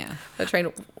 Yeah. The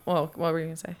train. Well, what were you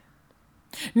gonna say?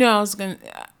 No, I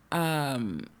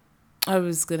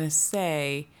was gonna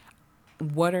say,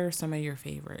 what are some of your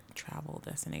favorite travel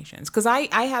destinations? Because I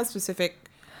have specific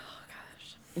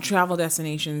travel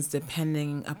destinations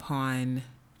depending upon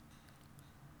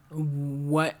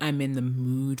what I'm in the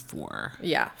mood for.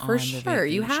 Yeah, for on the sure.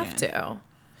 You have vacation. to,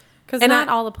 because And not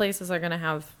all the places are gonna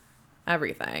have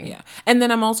everything. Yeah. And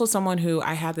then I'm also someone who,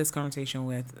 I had this conversation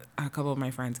with a couple of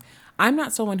my friends. I'm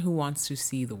not someone who wants to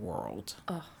see the world.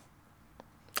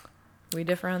 We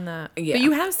differ on that. Yeah. But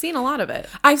you have seen a lot of it.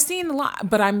 I've seen a lot,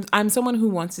 but I'm someone who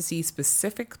wants to see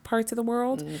specific parts of the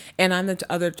world.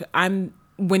 And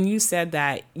when you said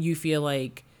that you feel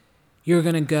like you're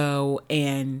going to go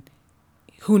and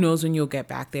who knows when you'll get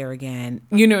back there again.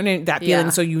 You know that feeling. Yeah.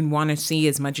 So you want to see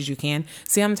as much as you can.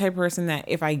 See, I'm the type of person that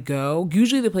if I go,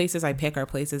 usually the places I pick are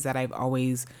places that I've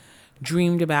always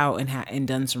dreamed about and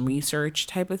done some research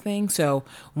type of thing. So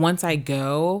once I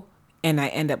go and I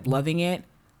end up loving it,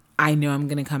 I know I'm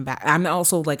gonna come back. I'm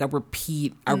also like a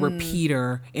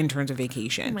repeater in terms of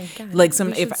vacation. Oh my god! Like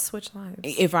we should switch lives.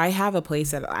 if I have a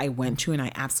place that I went to and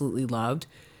I absolutely loved,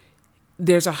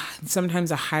 there's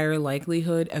sometimes a higher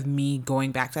likelihood of me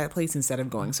going back to that place instead of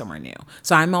going somewhere new.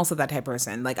 So I'm also that type of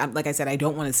person. Like I said, I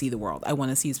don't want to see the world. I want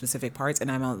to see specific parts,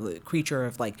 and I'm a creature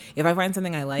of like, if I find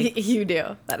something I like, You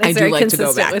do. That is I do very like to go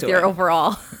consistent back with to your it.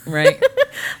 overall. right?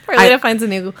 Marlena finds a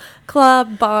new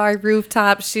club, bar,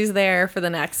 rooftop. She's there for the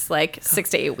next like 6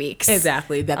 to 8 weeks.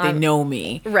 Exactly, that they know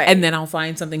me. right. And then I'll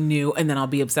find something new and then I'll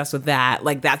be obsessed with that.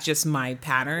 Like that's just my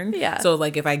pattern. Yeah. So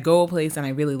like if I go a place and I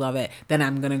really love it, then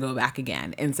I'm going to go back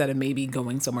again instead of maybe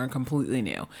going somewhere completely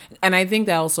new. And I think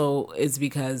that also is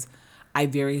because I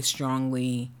very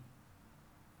strongly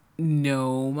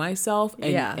know myself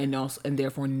and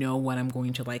therefore know what I'm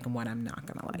going to like and what I'm not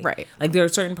going to like. Right. Like there are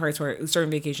certain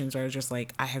vacations where it's just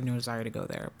like I have no desire to go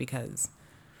there because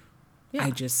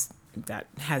that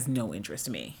has no interest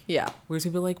to me. Yeah. Whereas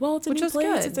people are like, well, it's a Which new is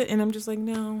place. good. And I'm just like,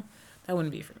 no, that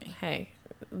wouldn't be for me. Hey,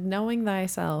 knowing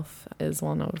thyself is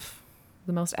one of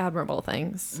the most admirable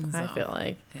things, I feel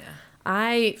like. Yeah.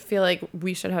 I feel like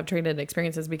we should have traded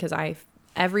experiences because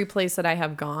every place that I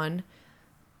have gone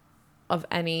of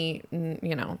any,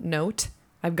 note,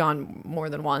 I've gone more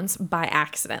than once by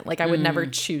accident. Like I would never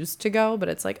choose to go, but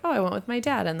it's like, oh, I went with my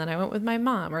dad and then I went with my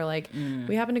mom, or like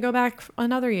we happened to go back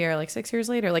another year, like 6 years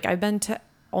later. Like I've been to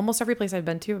almost every place I've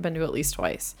been to at least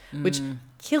twice, which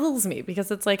kills me because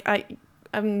it's like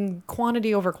I'm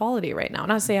quantity over quality right now.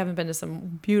 Not to say I haven't been to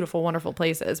some beautiful, wonderful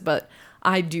places, but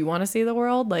I do want to see the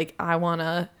world. Like I want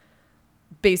to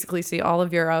basically see all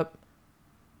of Europe,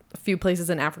 a few places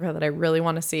in Africa that I really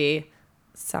want to see,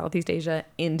 Southeast Asia,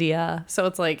 India. So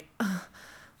it's like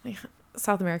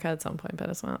South America at some point, but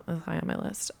it's not as high on my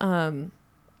list.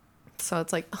 So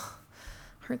it's like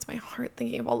hurts my heart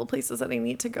thinking of all the places that I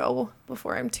need to go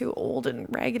before I'm too old and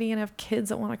raggedy and have kids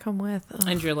that want to come with. Ugh.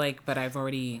 And you're like, but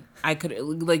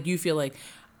you feel like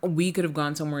we could have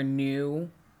gone somewhere new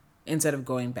instead of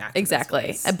going back to Exactly.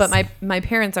 this place. But my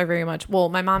parents are very much, well,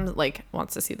 my mom like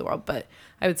wants to see the world, but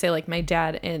I would say like my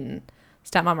dad and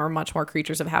stepmom are much more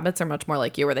creatures of habits, are much more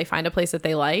like you, where they find a place that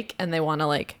they like and they want to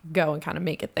like go and kind of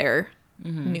make it their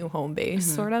new home base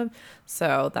sort of.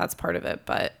 So that's part of it.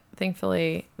 But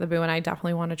thankfully the boo and I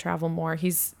definitely want to travel more.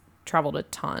 He's traveled a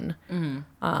ton.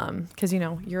 Cause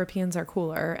Europeans are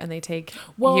cooler and they take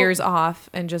years off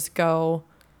and just go.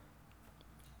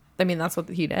 I mean, that's what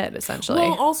he did essentially.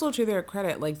 Well, also to their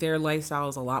credit, like their lifestyle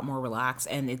is a lot more relaxed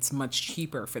and it's much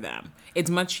cheaper for them.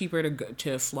 It's much cheaper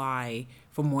to fly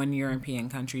from one European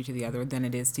country to the other than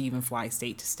it is to even fly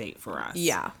state to state for us.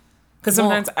 Yeah. Because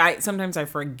sometimes I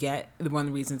forget one of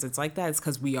the reasons it's like that is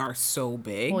because we are so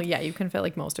big. Well, yeah, you can fit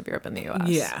like most of Europe in the U.S.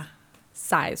 Yeah.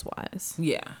 Size wise.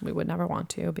 Yeah. We would never want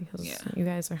to because you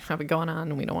guys have it going on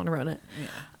and we don't want to ruin it.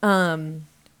 Yeah.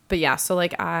 But yeah, so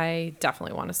like I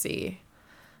definitely want to see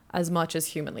as much as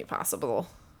humanly possible.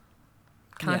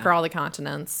 Conquer all the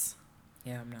continents.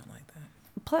 Yeah, I'm not like that.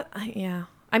 But yeah.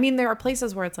 I mean, there are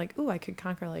places where it's like, ooh, I could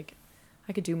conquer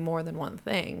I could do more than one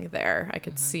thing there. I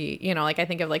could see, like I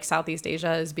think of like Southeast Asia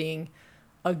as being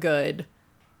a good,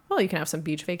 well, you can have some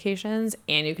beach vacations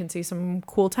and you can see some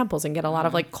cool temples and get a lot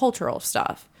of like cultural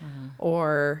stuff.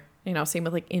 Or You know, same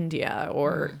with like India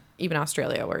or even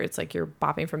Australia, where it's like you're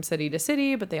bopping from city to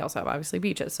city, but they also have obviously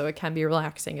beaches. So it can be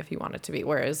relaxing if you want it to be.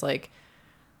 Whereas like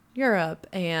Europe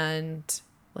and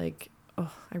like,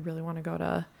 oh, I really want to go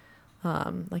to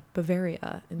like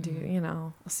Bavaria and do, you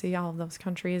know, see all of those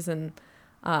countries. And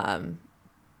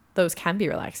those can be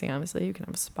relaxing. Obviously, you can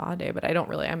have a spa day, but I don't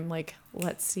really, I'm like,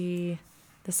 let's see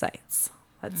the sights.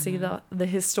 Let's see the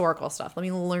historical stuff. Let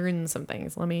me learn some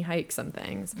things. Let me hike some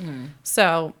things.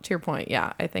 So to your point,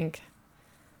 yeah, I think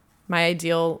my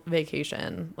ideal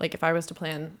vacation, like if I was to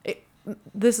plan it,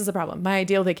 this is a problem. My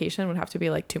ideal vacation would have to be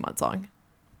like 2 months long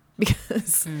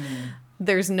because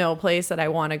there's no place that I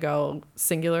want to go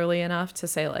singularly enough to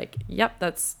say like, yep,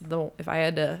 that's if I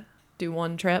had to do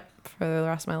one trip for the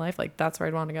rest of my life, like that's where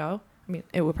I'd want to go. I mean,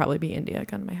 it would probably be India,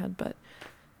 gun in my head, but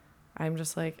I'm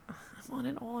just like, I want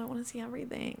it all. I want to see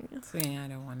everything. So, yeah, I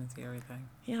don't want to see everything.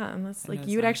 Yeah, and that's like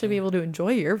you would actually be able to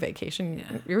enjoy your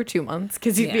vacation, your 2 months,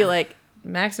 because you'd be Yeah. like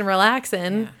max and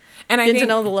relaxing, And I getting think, to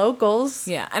know the locals.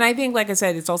 yeah, and I think, like I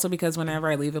said, it's also because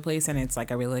whenever I leave a place and it's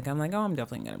like I really like, I'm like, oh, I'm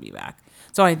definitely gonna be back.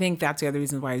 So I think that's the other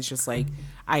reason why it's just like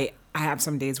I have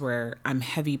some days where I'm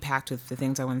heavy packed with the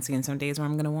things I want to see, and some days where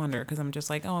I'm gonna wander because I'm just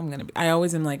like, oh, I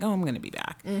always am like, oh, I'm gonna be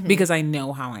back because I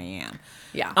know how I am.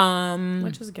 Yeah,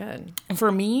 which is good.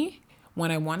 For me, when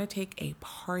I want to take a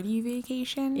party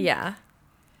vacation, Yeah,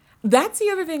 that's the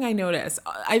other thing I notice.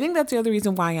 I think that's the other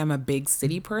reason why I'm a big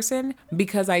city person,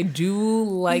 because I do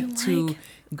like to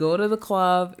go to the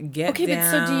club, get okay,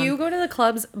 down. but so do you go to the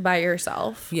clubs by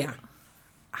yourself? Yeah.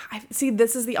 I see.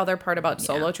 This is the other part about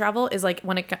solo travel is like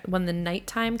when the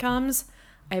nighttime comes,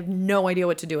 I have no idea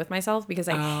what to do with myself because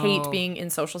I hate being in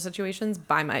social situations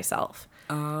by myself.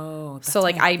 Oh, that's So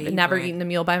like my I've never favorite. eaten a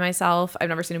meal by myself. I've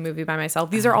never seen a movie by myself.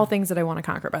 These are all things that I want to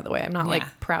conquer, by the way. I'm not Yeah.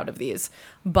 like proud of these,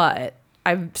 but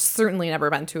I've certainly never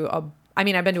been to I've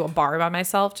been to a bar by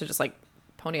myself to just like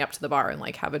pony up to the bar and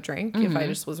like have a drink if I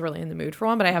just was really in the mood for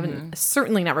one, but I haven't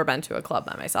certainly never been to a club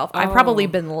by myself. I've probably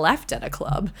been left at a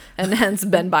club and hence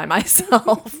been by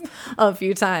myself a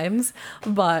few times,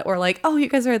 but or like, oh, you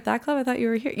guys are at that club? I thought you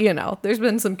were here. You know, there's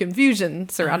been some confusion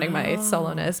surrounding my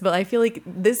soloness, but I feel like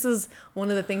this is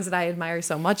one of the things that I admire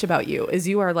so much about you is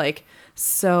you are like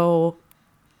so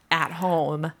at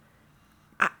home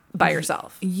by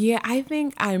yourself. Yeah, I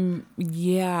think and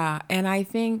I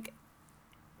think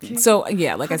so.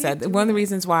 Yeah, like I said, one of the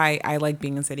reasons why I like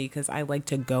being in city because I like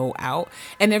to go out,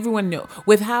 and everyone know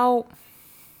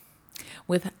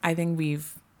I think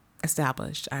we've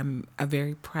established I'm a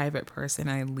very private person.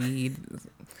 I lead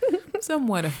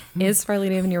somewhat of Is Farley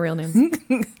Daven your real name?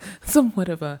 somewhat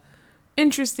of a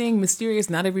interesting, mysterious,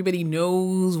 not everybody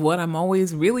knows what I'm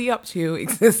always really up to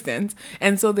existence.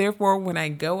 And so therefore when I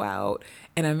go out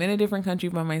and I'm in a different country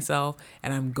by myself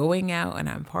and I'm going out and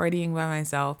I'm partying by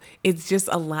myself, it just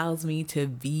allows me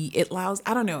to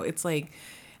I don't know, it's like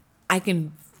I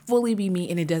can fully be me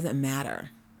and it doesn't matter.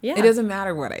 Yeah. It doesn't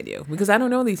matter what I do because I don't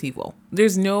know these people.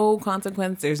 There's no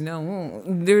consequence. There's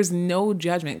no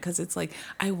judgment because it's like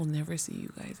I will never see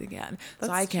you guys again.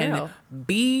 So I can true.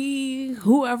 be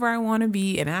whoever I want to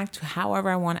be and act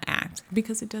however I want to act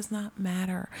because it does not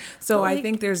matter. So But, I like,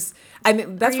 think that's Are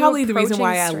you probably the reason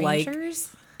why approaching I like. strangers?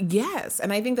 Yes,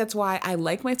 and I think that's why I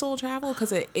like my solo travel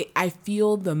because I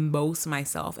feel the most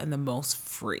myself and the most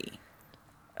free.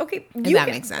 Okay, that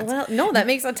makes sense. Well, no, that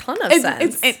makes a ton of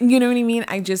sense. You know what I mean?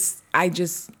 I just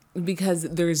because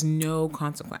there's no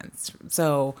consequence.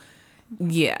 So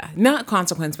yeah, not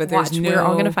consequence, but there's Watch, no. we're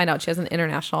all gonna find out she has an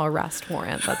international arrest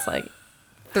warrant that's like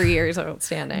 3 years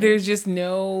outstanding. There's just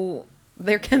no.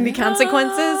 There can be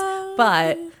consequences,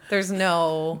 but there's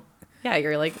no. Yeah,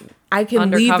 you're like I can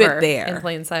leave undercover it there in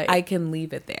plain sight. I can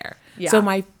leave it there. Yeah. So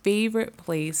my favorite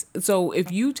place. So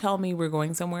if you tell me we're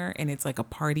going somewhere and it's like a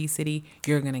party city,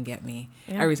 you're gonna get me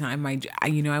every time. I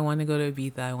want to go to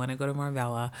Ibiza. I want to go to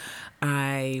Marbella.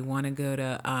 I want to go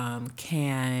to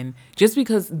Cannes, just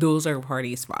because those are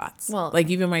party spots. Well- like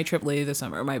even my trip later this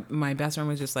summer, my best friend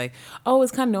was just like, oh,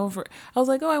 it's kind of known for. I was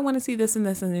like, oh, I want to see this and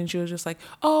this, and then she was just like,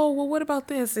 oh, well, what about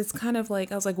this? It's kind of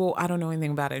like I was like, well, I don't know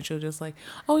anything about it. And she was just like,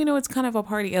 oh, it's kind of a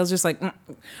party. I was just like, I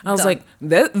was Done.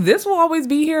 like, this will always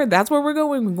be here. That's where we're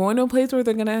going. We're going to a place where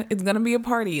it's gonna be a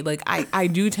party. Like I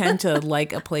do tend to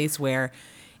like a place where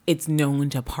it's known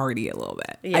to party a little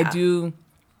bit. I Yeah. do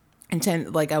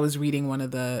intend, like I was reading one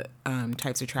of the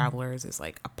types of travelers is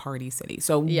like a party city.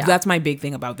 So Yeah. that's my big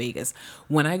thing about Vegas.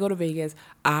 When I go to Vegas,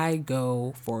 I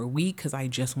go for a week because I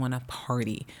just want to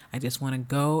party. I just want to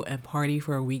go and party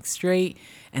for a week straight,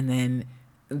 and then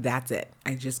that's it.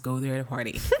 I just go there to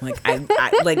party. Like I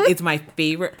like it's my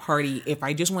favorite party. If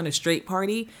I just want a straight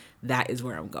party, that is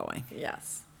where I'm going.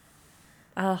 Yes.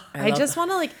 I love just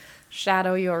want to like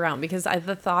shadow you around because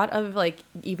the thought of like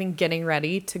even getting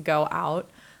ready to go out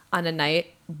on a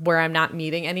night where I'm not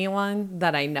meeting anyone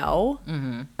that I know,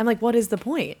 I'm like, what is the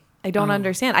point? I don't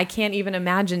understand. I can't even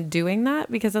imagine doing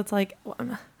that because it's like, what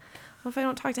if I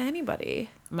don't talk to anybody?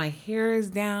 My hair is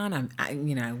down. I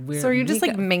wear So are you just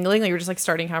like makeup. mingling? Like you're just like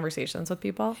starting conversations with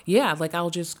people? Yeah, like I'll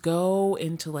just go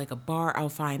into like a bar. I'll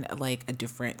find like a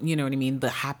different, you know what I mean, the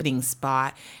happening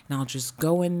spot, and I'll just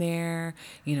go in there,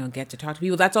 get to talk to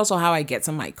people. That's also how I get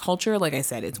some of my culture. Like I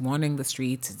said, it's wandering the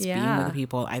streets, it's being with the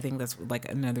people. I think that's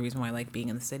like another reason why I like being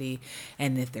in the city.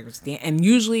 And if there's and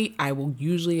usually I will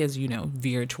as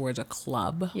veer towards a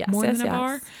club more than a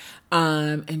bar,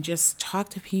 and just talk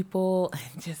to people,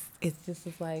 and it's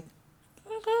like.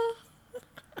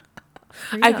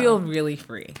 I feel really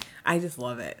free. I just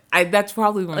love it. That's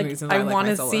probably one of the reasons I want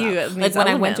to see you. Like when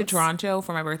I went to Toronto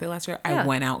for my birthday last year, I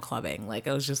went out clubbing. Like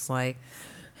I was just like,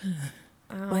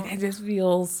 like I just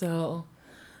feel so,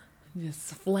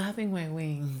 just flapping my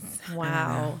wings.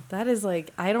 Wow, that is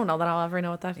like I don't know that I'll ever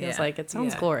know what that feels like. It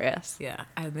sounds glorious. Yeah,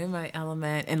 I'm in my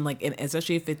element, and like, and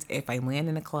especially if I land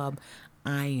in a club,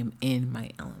 I am in my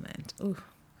element. Ooh.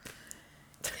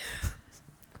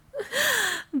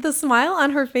 The smile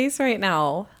on her face right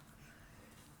now,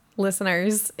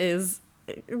 listeners, it's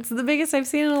the biggest I've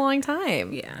seen in a long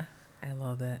time. Yeah, I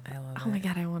love it. Oh my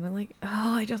God, I want to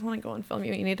I just want to go and film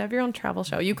you. You need to have your own travel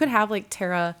show. You could have like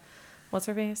Tara, what's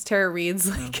her face? Tara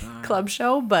Reid's club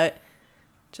show, but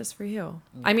just for you.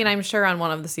 Yeah. I mean, I'm sure on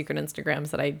one of the secret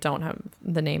Instagrams that I don't have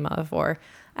the name of or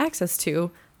access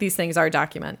to, these things are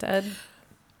documented.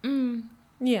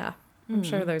 Yeah, I'm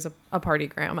sure there's a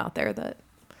partygram out there that.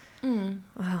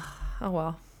 Oh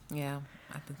well. Yeah,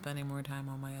 I've been spending more time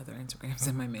on my other Instagrams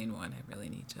than my main one. I really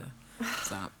need to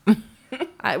stop.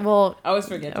 I always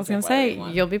forget. I was gonna say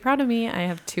you'll be proud of me. I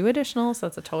have 2 additional, so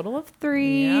it's a total of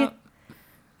 3. Yep.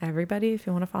 Everybody, if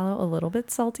you want to follow a little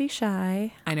bit salty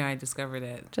shy, I know I discovered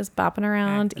it. just bopping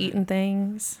around, eating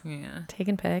things,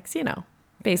 taking pics,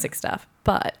 basic stuff,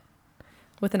 but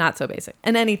with a not so basic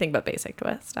and anything but basic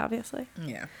twist, obviously.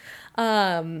 Yeah.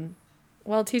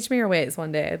 Well, teach me your ways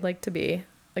one day. I'd like to be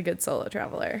a good solo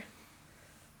traveler.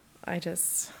 I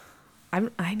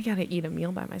gotta eat a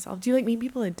meal by myself. Do you like meet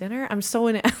people at dinner? I'm so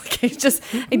in it.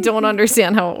 I don't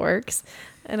understand how it works.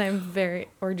 And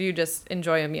or do you just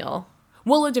enjoy a meal?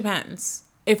 Well, it depends.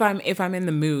 If I'm in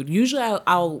the mood,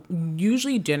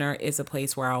 usually dinner is a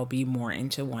place where I'll be more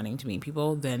into wanting to meet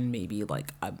people than maybe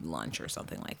like a lunch or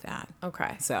something like that.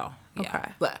 Okay. So yeah.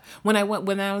 Okay. But when I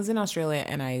was in Australia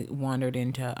and I wandered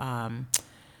into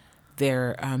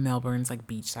their Melbourne's like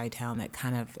beachside town that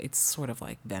it's sort of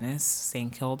like Venice,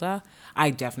 St. Kilda,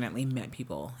 I definitely met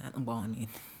people. Well, I mean,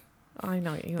 I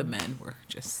know you. The men were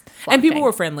just flocking. And people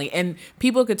were friendly, and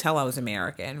people could tell I was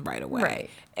American right away. Right.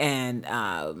 And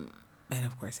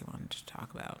of course they wanted to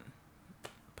talk about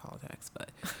politics,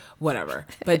 but whatever.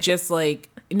 But just like,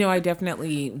 I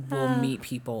definitely will meet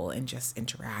people and just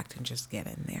interact and just get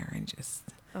in there and just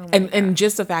and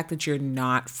just the fact that you're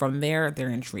not from there, they're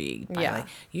intrigued by like,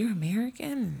 you're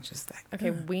American, and just like,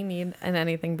 okay, we need an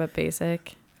anything but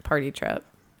basic party trip.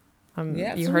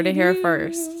 Yes, you heard it here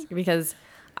first, because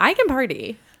I can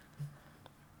party.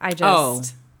 I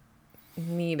just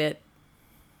need it.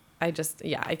 I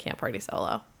can't party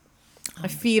solo. I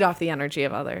feed off the energy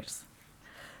of others.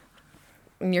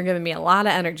 And you're giving me a lot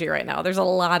of energy right now. There's a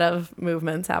lot of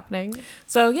movements happening.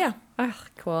 So yeah. Oh,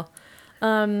 cool.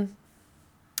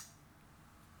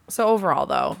 So overall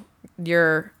though,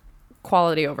 your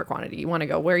quality over quantity. You want to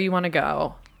go where you want to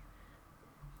go.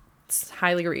 It's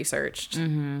highly researched.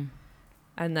 Mm-hmm.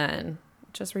 And then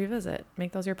just revisit.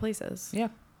 Make those your places. Yeah.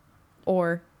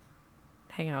 Or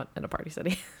hang out in a party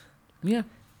city. Yeah.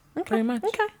 Okay. Pretty much.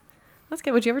 Okay. That's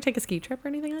good. Would you ever take a ski trip or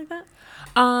anything like that?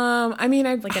 I mean,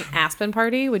 like an Aspen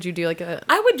party? Would you do like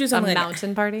I would do something a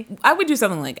mountain party? I would do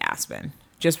something like Aspen,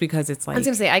 just because it's like. I was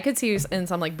gonna say I could see you in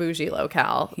some like bougie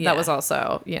locale that was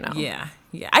also Yeah,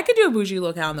 I could do a bougie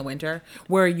locale in the winter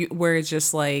where it's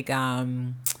just like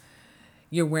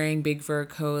you're wearing big fur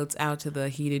coats out to the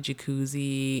heated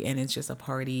jacuzzi and it's just a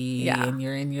party and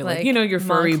you're in your like your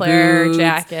furry Moncler boots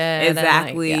jacket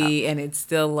exactly and it's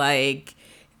still like.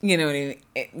 You know what I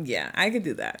mean? Yeah, I could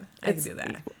do that. I could do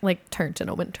that. Like turned in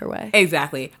a winter way.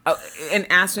 Exactly.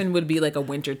 And Aspen would be like a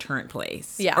winter turnt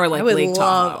place. Yeah. Or like I would Lake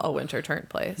love Tahoe. a winter turnt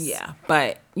place. Yeah.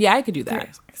 But yeah, I could do that. Very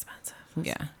expensive.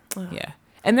 Yeah. Ugh. Yeah.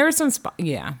 And there are some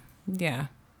yeah.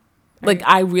 Like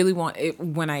I really want it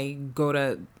when I go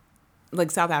to like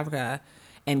South Africa,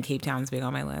 and Cape Town's big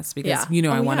on my list because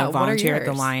I want to volunteer at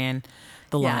the Lion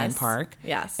Park.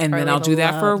 Yes. And then I'll do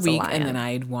that for a week and then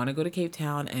I'd want to go to Cape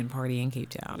Town and party in Cape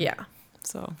Town. Yeah.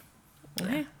 So,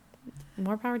 Okay.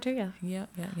 More power to you. yeah.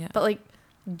 But like,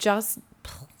 just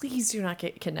please do not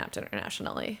get kidnapped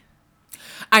internationally.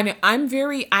 I know.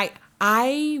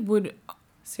 I would,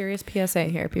 Serious PSA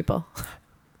here, people.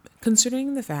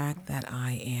 considering the fact that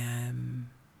I am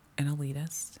an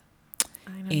elitist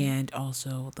I know. and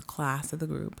also the class of the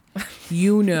group,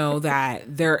 you know that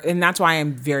and that's why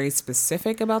I'm very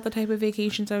specific about the type of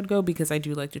vacations I would go, because I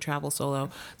do like to travel solo.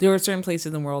 There are certain places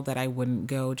in the world that I wouldn't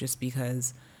go just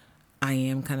because I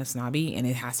am kind of snobby and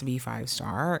it has to be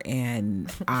 5-star,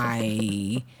 and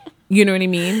you know what I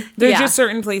mean? There's Yeah. just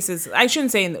certain places I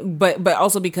shouldn't say, but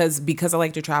also because I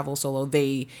like to travel solo,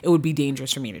 it would be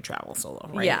dangerous for me to travel solo,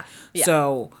 right? Yeah.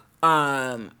 So,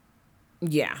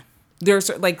 yeah.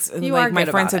 There's like You are my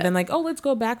good friends about have been like, "Oh, let's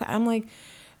go back." I'm like,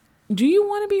 "Do you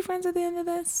want to be friends at the end of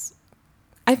this?"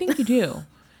 I think you do.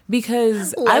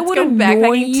 Because I Let's would go annoy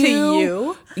backpacking to you.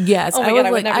 you? Yes, Oh my I God, would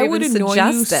I would never I would even annoy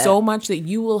you suggest it. so much that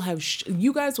you will have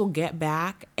you guys will get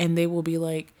back and they will be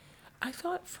like, "I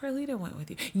thought Farlita went with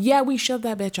you." Yeah, we shoved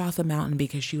that bitch off the mountain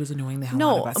because she was annoying the hell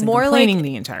out of us and more complaining like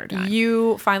the entire time.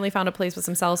 you finally found a place with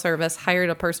some cell service, hired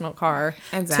a personal car,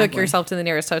 took Exactly. yourself to the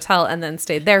nearest hotel, and then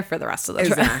stayed there for the rest of the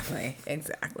trip.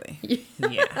 Exactly.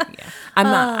 Yeah.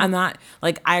 I'm not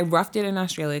like, I roughed it in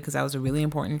Australia because that was a really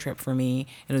important trip for me.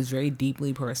 It was very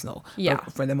deeply personal. Yeah.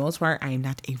 But for the most part, I am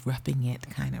not a roughing it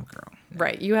kind of girl.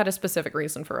 Right. You had a specific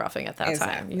reason for roughing at that time.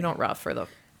 Exactly. You don't rough for the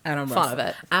I don't fun rough of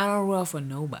it. I don't rough for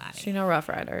nobody. She no rough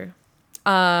rider.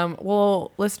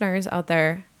 Well, listeners out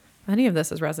there, if any of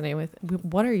this is resonating with,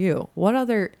 what are you? What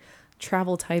other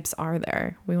travel types are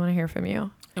there? We want to hear from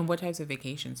you. And what types of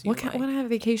vacations do you What like? kind of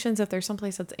vacations? If there's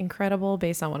someplace that's incredible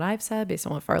based on what I've said, based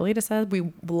on what Farlita said,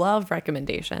 we love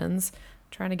recommendations.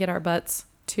 Trying to get our butts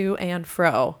to and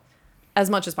fro as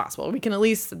much as possible. We can at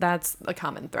least, that's a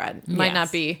common thread. Might Yes.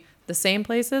 not be the same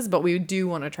places, but we do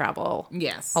want to travel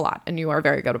Yes. a lot, and you are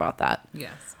very good about that.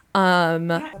 Yes. Can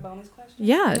I have a bonus question?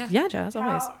 Yeah, Jazz,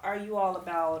 always. How are you all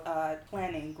about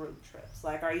planning group trips?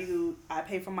 Like, I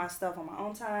pay for my stuff on my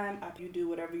own time? You do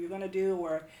whatever you're going to do,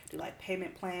 or do like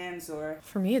payment plans, or?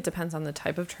 For me, it depends on the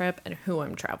type of trip and who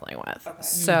I'm traveling with. Okay.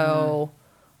 So,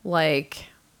 like,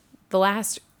 the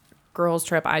last girls'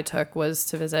 trip I took was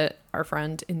to visit our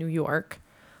friend in New York.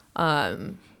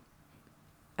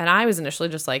 And I was initially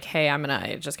just like, hey,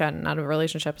 I just gotten out of a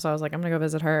relationship. So I was like, I'm going to go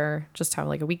visit her, just have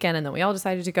like a weekend. And then we all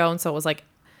decided to go. And so it was like,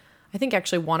 I think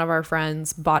actually one of our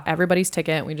friends bought everybody's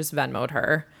ticket and we just Venmoed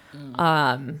her.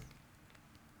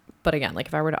 But again, like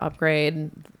if I were to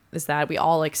upgrade, is that we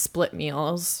all like split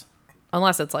meals,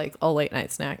 unless it's like a late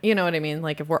night snack. You know what I mean?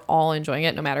 Like if we're all enjoying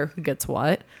it, no matter who gets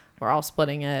what, we're all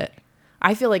splitting it.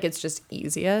 I feel like it's just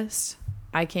easiest.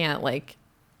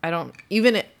 I don't,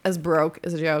 even as broke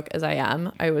as a joke as I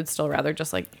am, I would still rather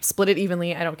just like split it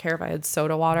evenly. I don't care if I had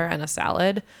soda water and a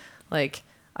salad. Like,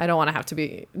 I don't want to have to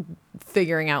be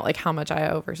figuring out like how much I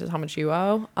owe versus how much you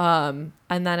owe. And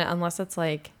then unless it's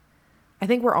like, I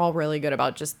think we're all really good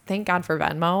about just thank God for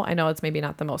Venmo. I know it's maybe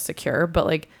not the most secure, but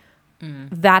like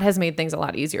that has made things a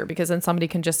lot easier because then somebody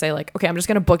can just say like, okay, I'm just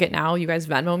going to book it now. You guys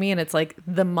Venmo me. And it's like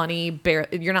the money,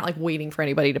 you're not like waiting for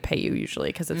anybody to pay you usually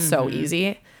because it's so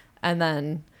easy. And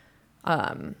then,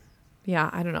 yeah,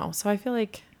 I don't know. So I feel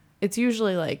like it's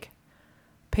usually like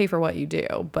pay for what you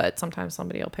do, but sometimes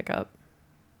somebody will pick up,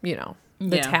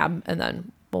 the tab and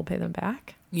then we'll pay them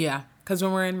back. Yeah. Because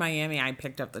when we're in Miami, I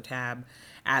picked up the tab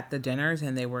at the dinners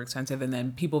and they were expensive, and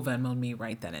then people Venmoed me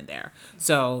right then and there.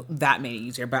 So that made it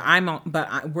easier. But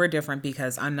we're different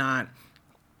because I'm not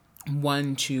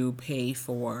one to pay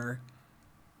for.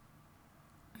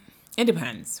 It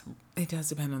depends. It does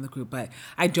depend on the group, but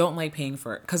I don't like paying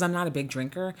for it because I'm not a big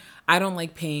drinker. I don't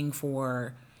like paying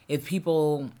for if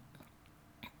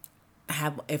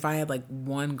I had like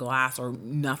one glass or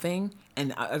nothing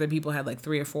and other people had like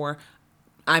 3 or 4.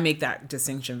 I make that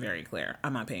distinction very clear.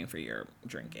 I'm not paying for your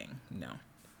drinking. No.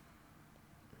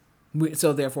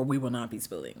 So therefore, we will not be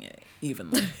splitting it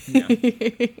evenly. No,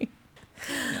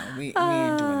 we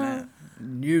ain't doing that.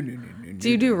 No. Do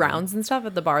you do rounds and stuff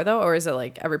at the bar though? Or is it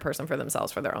like every person for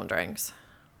themselves for their own drinks?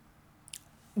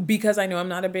 Because I know I'm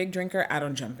not a big drinker, I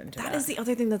don't jump into that. That is the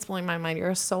other thing that's blowing my mind.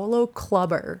 You're a solo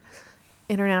clubber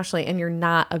internationally and you're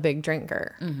not a big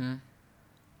drinker. Mm-hmm.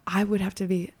 I would have to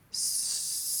be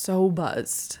so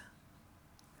buzzed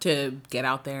to get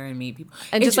out there and meet people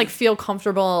and just like feel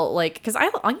comfortable, like because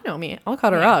you know me, I'll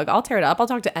cut a rug, I'll tear it up, I'll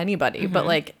talk to anybody, but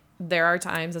like there are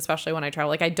times, especially when I travel,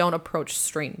 like I don't approach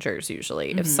strangers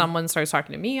usually. If someone starts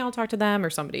talking to me, I'll talk to them,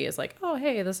 or somebody is like, oh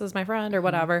hey, this is my friend or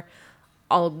whatever,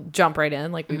 I'll jump right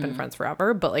in, like we've been friends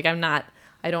forever. But like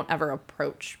I don't ever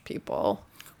approach people.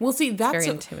 Well, see, that's very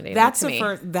intimidating That's to the me.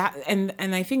 first that, and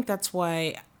I think that's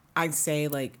why I say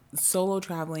like solo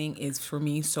traveling is for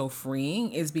me so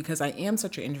freeing, is because I am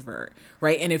such an introvert,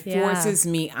 right? And it Yeah. forces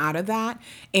me out of that.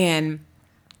 And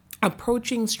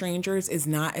approaching strangers is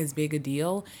not as big a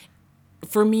deal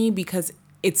for me because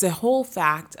it's a whole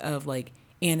fact of like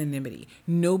anonymity.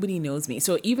 Nobody knows me.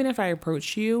 So even if I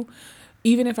approach you,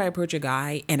 even if I approach a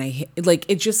guy and like,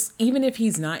 it just, even if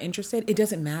he's not interested, it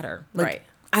doesn't matter. Like, Right.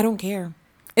 I don't care.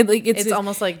 It's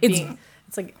Almost like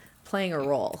it's like playing a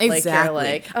role. Exactly.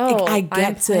 Like you're like, oh, I get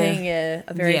I'm to- playing a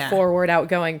very Yeah. forward,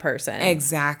 outgoing person.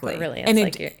 Exactly. But really, it's And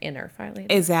like your inner fire leader.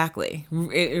 Exactly.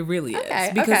 It really Okay,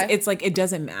 is. Because okay. it's like, it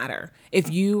doesn't matter. If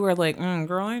you were like,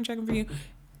 girl, I ain't checking for you.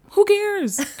 Who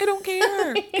cares? I don't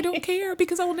care. I don't care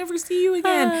because I will never see you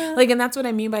again. Like, and that's what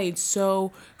I mean by it's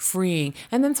so freeing.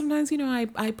 And then sometimes, you know,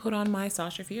 I put on my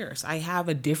Sasha Fierce. I have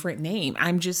a different name.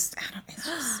 It's just,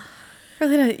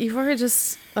 Really, you are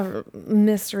just a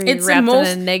mystery It's the wrapped in most-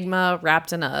 an enigma,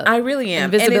 wrapped in a I really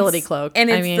am. invisibility And it's- cloak. And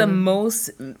it's I the mean,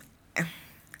 most,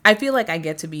 I feel like I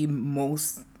get to be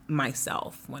most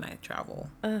myself when I travel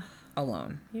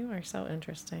alone. you are so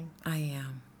interesting. I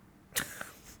am.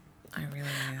 I really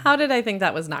am. How did I think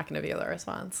that was not going to be the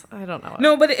response? I don't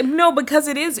know. No, because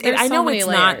it is. There's I so know many it's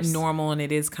not layers. normal and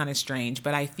it is kind of strange,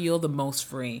 but I feel the most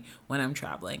free when I'm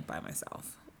traveling by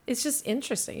myself. It's just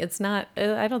interesting. It's not,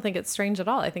 I don't think it's strange at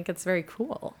all. I think it's very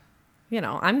cool. You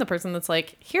know, I'm the person that's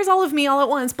like, here's all of me all at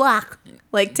once, black.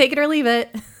 Like, take it or leave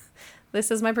it. This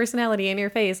is my personality in your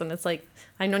face. And it's like,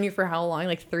 I've known you for how long?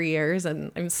 Like 3 years.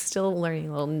 And I'm still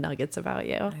learning little nuggets about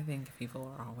you. I think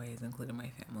people are always, including my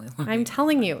family. I'm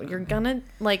telling you, you're gonna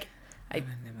like,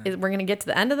 we're gonna get to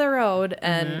the end of the road,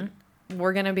 and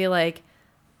we're gonna be like,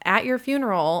 at your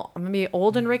funeral, I'm gonna be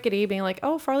old and rickety, being like,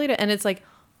 oh, Farlita, and it's like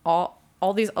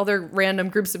all these other random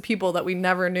groups of people that we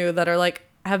never knew that are like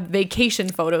have vacation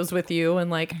photos with you, and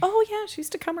like, oh yeah, she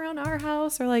used to come around our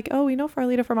house, or like, oh, we know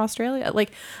Farlita from Australia.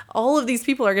 Like, all of these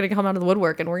people are gonna come out of the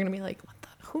woodwork, and we're gonna be like,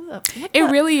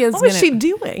 It really is. What was she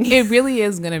doing? It really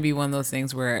is gonna be one of those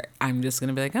things where I'm just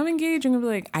gonna be like, I'm engaged. I'm gonna be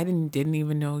like, I didn't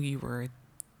even know you were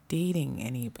dating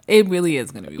anybody. It really is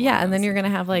gonna be. One Yeah, of and then those you're gonna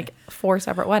have like 4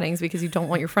 separate weddings because you don't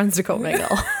want your friends to go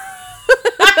mingle.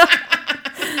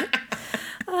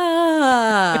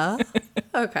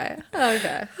 Okay.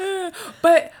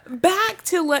 But back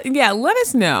to let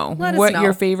us know Let us what know.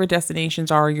 your favorite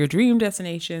destinations are, your dream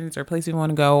destinations, or places you want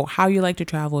to go. How you like to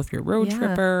travel if you're a road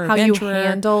tripper, how you adventurer.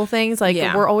 handle things. Like,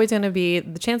 Yeah. we're always going to be,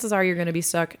 the chances are you're going to be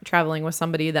stuck traveling with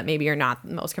somebody that maybe you're not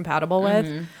most compatible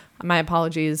with. My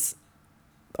apologies,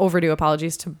 overdue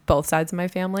apologies to both sides of my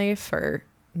family for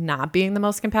not being the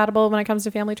most compatible when it comes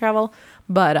to family travel.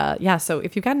 But yeah, so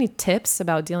if you've got any tips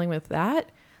about dealing with that,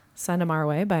 send them our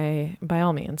way by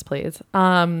all means, please.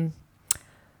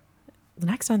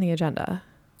 Next on the agenda,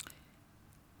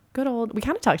 good old, we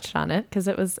kind of touched on it because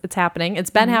it's happening.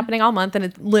 It's been happening all month, and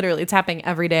it's happening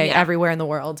every day, Yeah. everywhere in the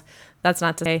world. That's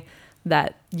not to say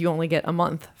that you only get a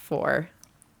month for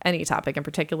any topic in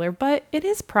particular, but it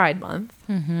is Pride Month.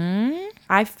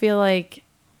 I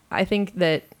think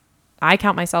that I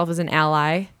count myself as an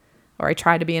ally, or I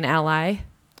try to be an ally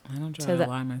I don't try to to the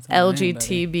lie myself. to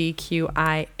anybody.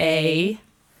 LGBTQIA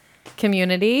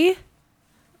community.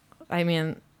 I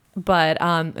mean, but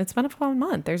it's been a fun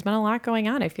month. There's been a lot going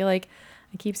on. I feel like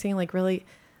I keep seeing like really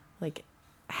like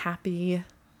happy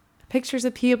pictures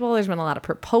of people. There's been a lot of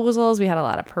proposals. We had a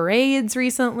lot of parades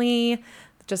recently.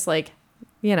 Just like,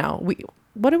 you know,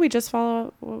 what did we just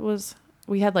follow?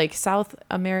 We had like South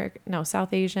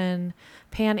Asian,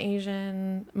 Pan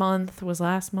Asian month was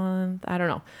last month. I don't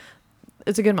know.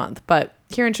 It's a good month, but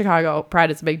here in Chicago, Pride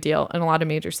is a big deal in a lot of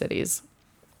major cities.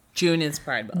 June is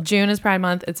Pride Month. June is Pride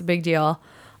Month. It's a big deal.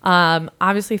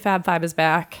 Obviously, Fab Five is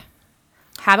back.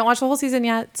 Haven't watched the whole season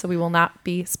yet, so we will not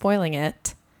be spoiling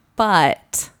it.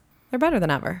 But they're better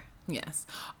than ever. Yes.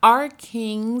 Our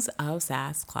Kings of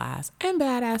Sass class and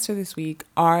badass for this week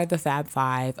are the Fab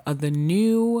Five of the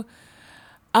new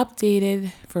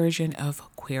updated version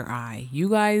of Queer Eye. You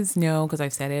guys know, because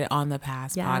I've said it on the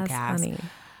past podcast. Honey.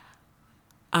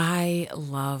 I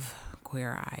love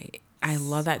Queer Eye. I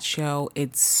love that show.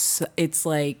 It's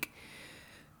like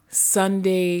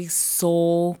Sunday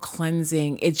soul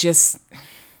cleansing. It just,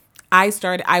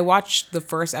 I watched the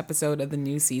first episode of the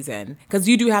new season because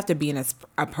you do have to be in a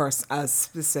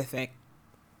specific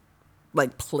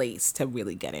like place to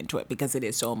really get into it because it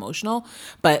is so emotional.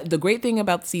 But the great thing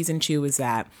about season 2 is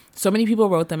that so many people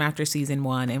wrote them after season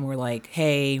 1 and were like,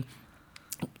 hey,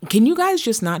 can you guys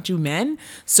just not do men?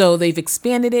 So they've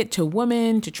expanded it to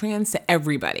women, to trans, to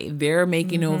everybody. They're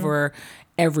making over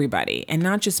everybody, and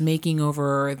not just making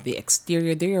over the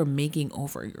exterior. They are making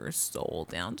over your soul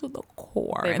down to the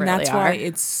core. They And really that's are. why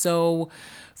it's so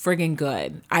friggin'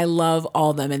 good. I love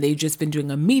all of them. And they've just been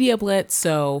doing a media blitz.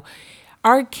 So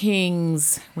our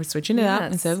kings, we're switching it up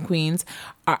Yes. instead of queens.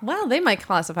 Well, they might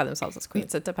classify themselves as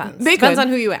queens. It depends. They Depends could. on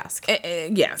who you ask.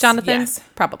 Yes. Jonathan, Yes.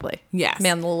 probably. Yes.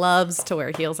 Man loves to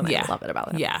wear heels, and Yeah. I love it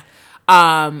about him. Yeah.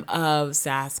 Of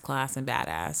Sass, Class, and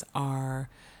Badass are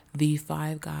the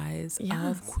 5 guys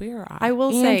of Queer Eye. I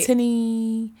will say-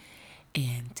 Anthony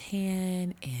and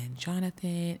Tan and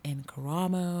Jonathan and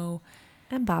Karamo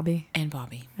And Bobby. and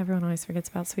Bobby. Everyone always forgets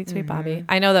about sweet, sweet Mm-hmm. Bobby.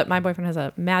 I know that my boyfriend has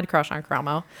a mad crush on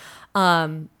Karamo.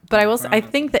 But I will say, I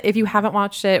think that if you haven't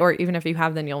watched it, or even if you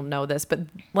have, then you'll know this. But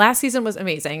last season was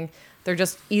amazing. They're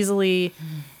just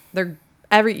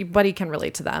everybody can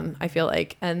relate to them, I feel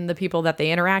like. And the people that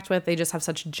they interact with, they just have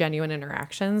such genuine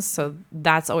interactions. So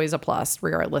that's always a plus,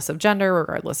 regardless of gender,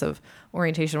 regardless of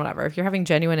orientation, whatever. If you're having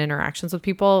genuine interactions with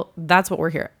people, that's what we're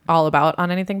here all about on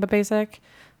Anything But Basic.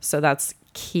 So that's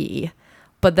key.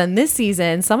 But then this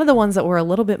season, some of the ones that were a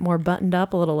little bit more buttoned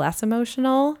up, a little less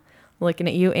emotional, looking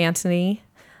at you, Anthony,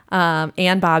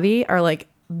 and Bobby, are like,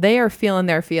 they are feeling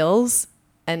their feels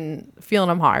and feeling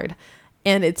them hard.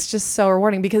 And it's just so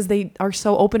rewarding because they are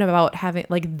so open about having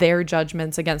like their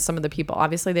judgments against some of the people.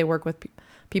 Obviously, they work with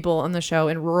people on the show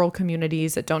in rural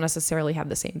communities that don't necessarily have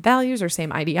the same values or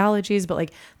same ideologies, but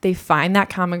like they find that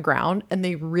common ground and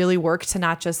they really work to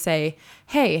not just say,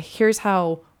 hey, here's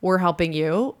how we're helping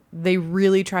you. They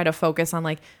really try to focus on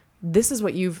like, this is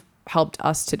what you've helped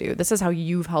us to do. This is how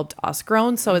you've helped us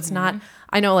grow. So it's not,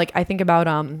 I know, like I think about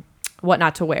What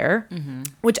Not to Wear,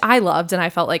 which I loved and I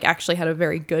felt like actually had a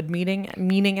very good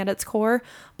meaning at its core.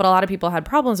 But a lot of people had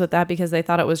problems with that because they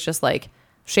thought it was just like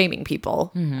shaming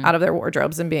people out of their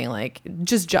wardrobes and being like,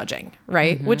 just judging,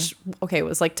 right? Which, okay,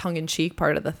 was like tongue in cheek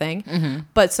part of the thing.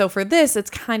 But so for this,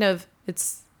 it's kind of,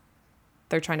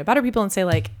 they're trying to better people and say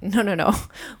like, no,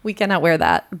 we cannot wear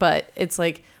that. But it's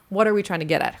like, what are we trying to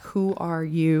get at? Who are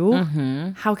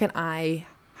you? How can I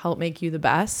help make you the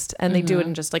best? And they do it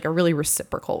in just like a really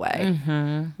reciprocal way,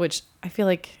 which I feel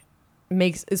like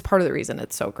is part of the reason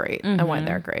it's so great and why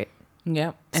they're great.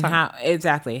 Yep. And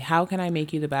Sorry. how can I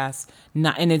make you the best?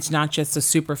 And it's not just the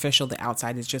superficial, the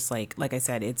outside. It's just like I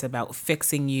said, it's about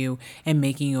fixing you and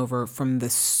making you over from the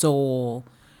soul,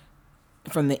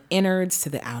 from the innards to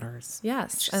the outers.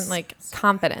 Yes. And like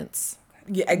confidence.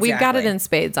 Yeah, exactly. We've got it in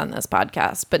spades on this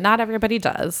podcast, but not everybody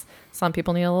does. Some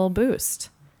people need a little boost.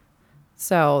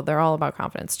 So they're all about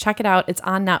confidence. Check it out. It's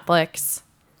on Netflix.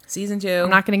 Season 2. I'm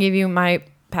not going to give you my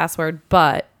password,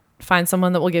 but find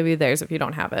someone that will give you theirs if you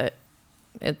don't have it.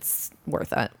 It's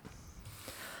worth it.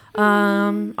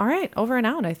 All right. Over and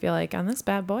out, I feel like, on this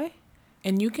bad boy.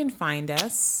 And you can find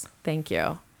us. Thank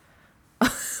you.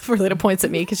 Verlita points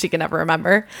at me because she can never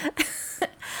remember.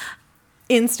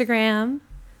 Instagram,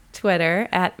 Twitter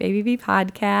at BabyB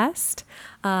Podcast.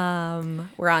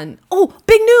 We're on. Oh,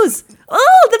 big news!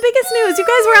 Oh, the biggest news! You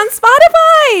guys were on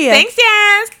Spotify. Thanks,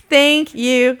 Jazz. Thank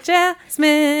you,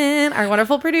 Jasmine, our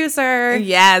wonderful producer.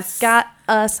 Yes. Got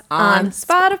us on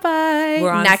Spotify. We're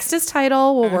on- Next is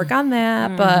Tidal. We'll work on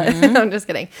that, but I'm just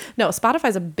kidding. No,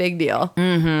 Spotify's a big deal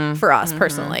for us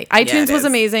personally. iTunes it was is.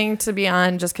 amazing to be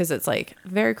on just because it's like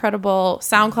very credible.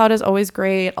 SoundCloud is always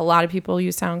great. A lot of people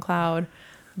use SoundCloud,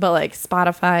 but like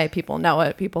Spotify, people know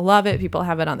it. People love it. People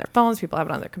have it on their phones. People have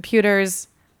it on their computers.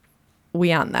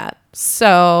 We on that.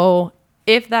 So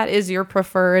if that is your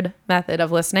preferred method of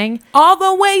listening, All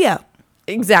the way up.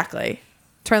 exactly.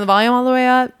 Turn the volume all the way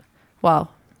up.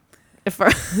 Well, if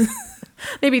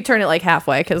maybe turn it like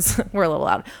halfway because we're a little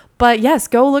loud. But yes,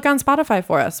 go look on Spotify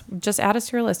for us. Just add us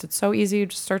to your list. It's so easy. You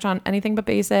just search on Anything But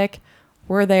Basic.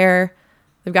 We're there.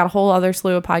 They've got a whole other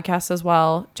slew of podcasts as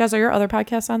well. Jess, are your other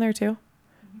podcasts on there too?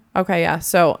 Okay, yeah.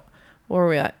 So where were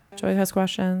we at? Joy Has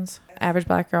Questions, Average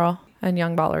Black Girl, and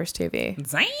Young Ballers TV.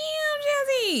 Damn,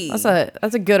 Jazzy.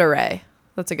 That's a good array.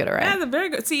 That's a good array. That's a very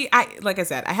good. See, like I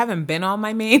said, I haven't been on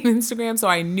my main Instagram, so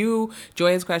I knew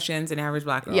Joyous Questions and Average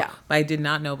Black Girl. Yeah. But I did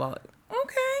not know about it.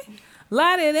 Okay.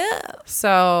 Light it up.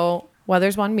 So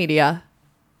Weathers One Media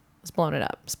is blowing it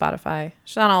up. Spotify.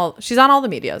 She's on all the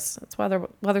medias. It's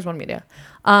Weathers One Media.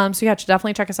 So yeah,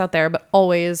 definitely check us out there. But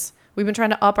always, we've been trying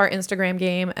to up our Instagram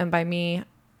game, and by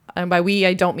we,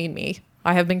 I don't mean me.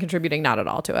 I have been contributing not at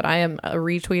all to it. I am a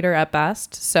retweeter at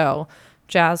best. So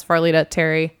Jazz, Farlita,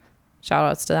 Terry, shout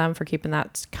outs to them for keeping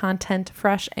that content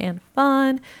fresh and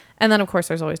fun. And then of course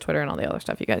there's always Twitter and all the other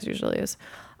stuff you guys usually use.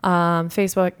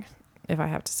 Facebook, if I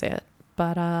have to say it.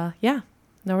 But yeah,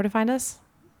 know where to find us.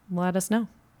 Let us know.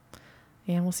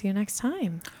 And we'll see you next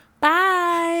time.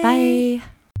 Bye. Bye.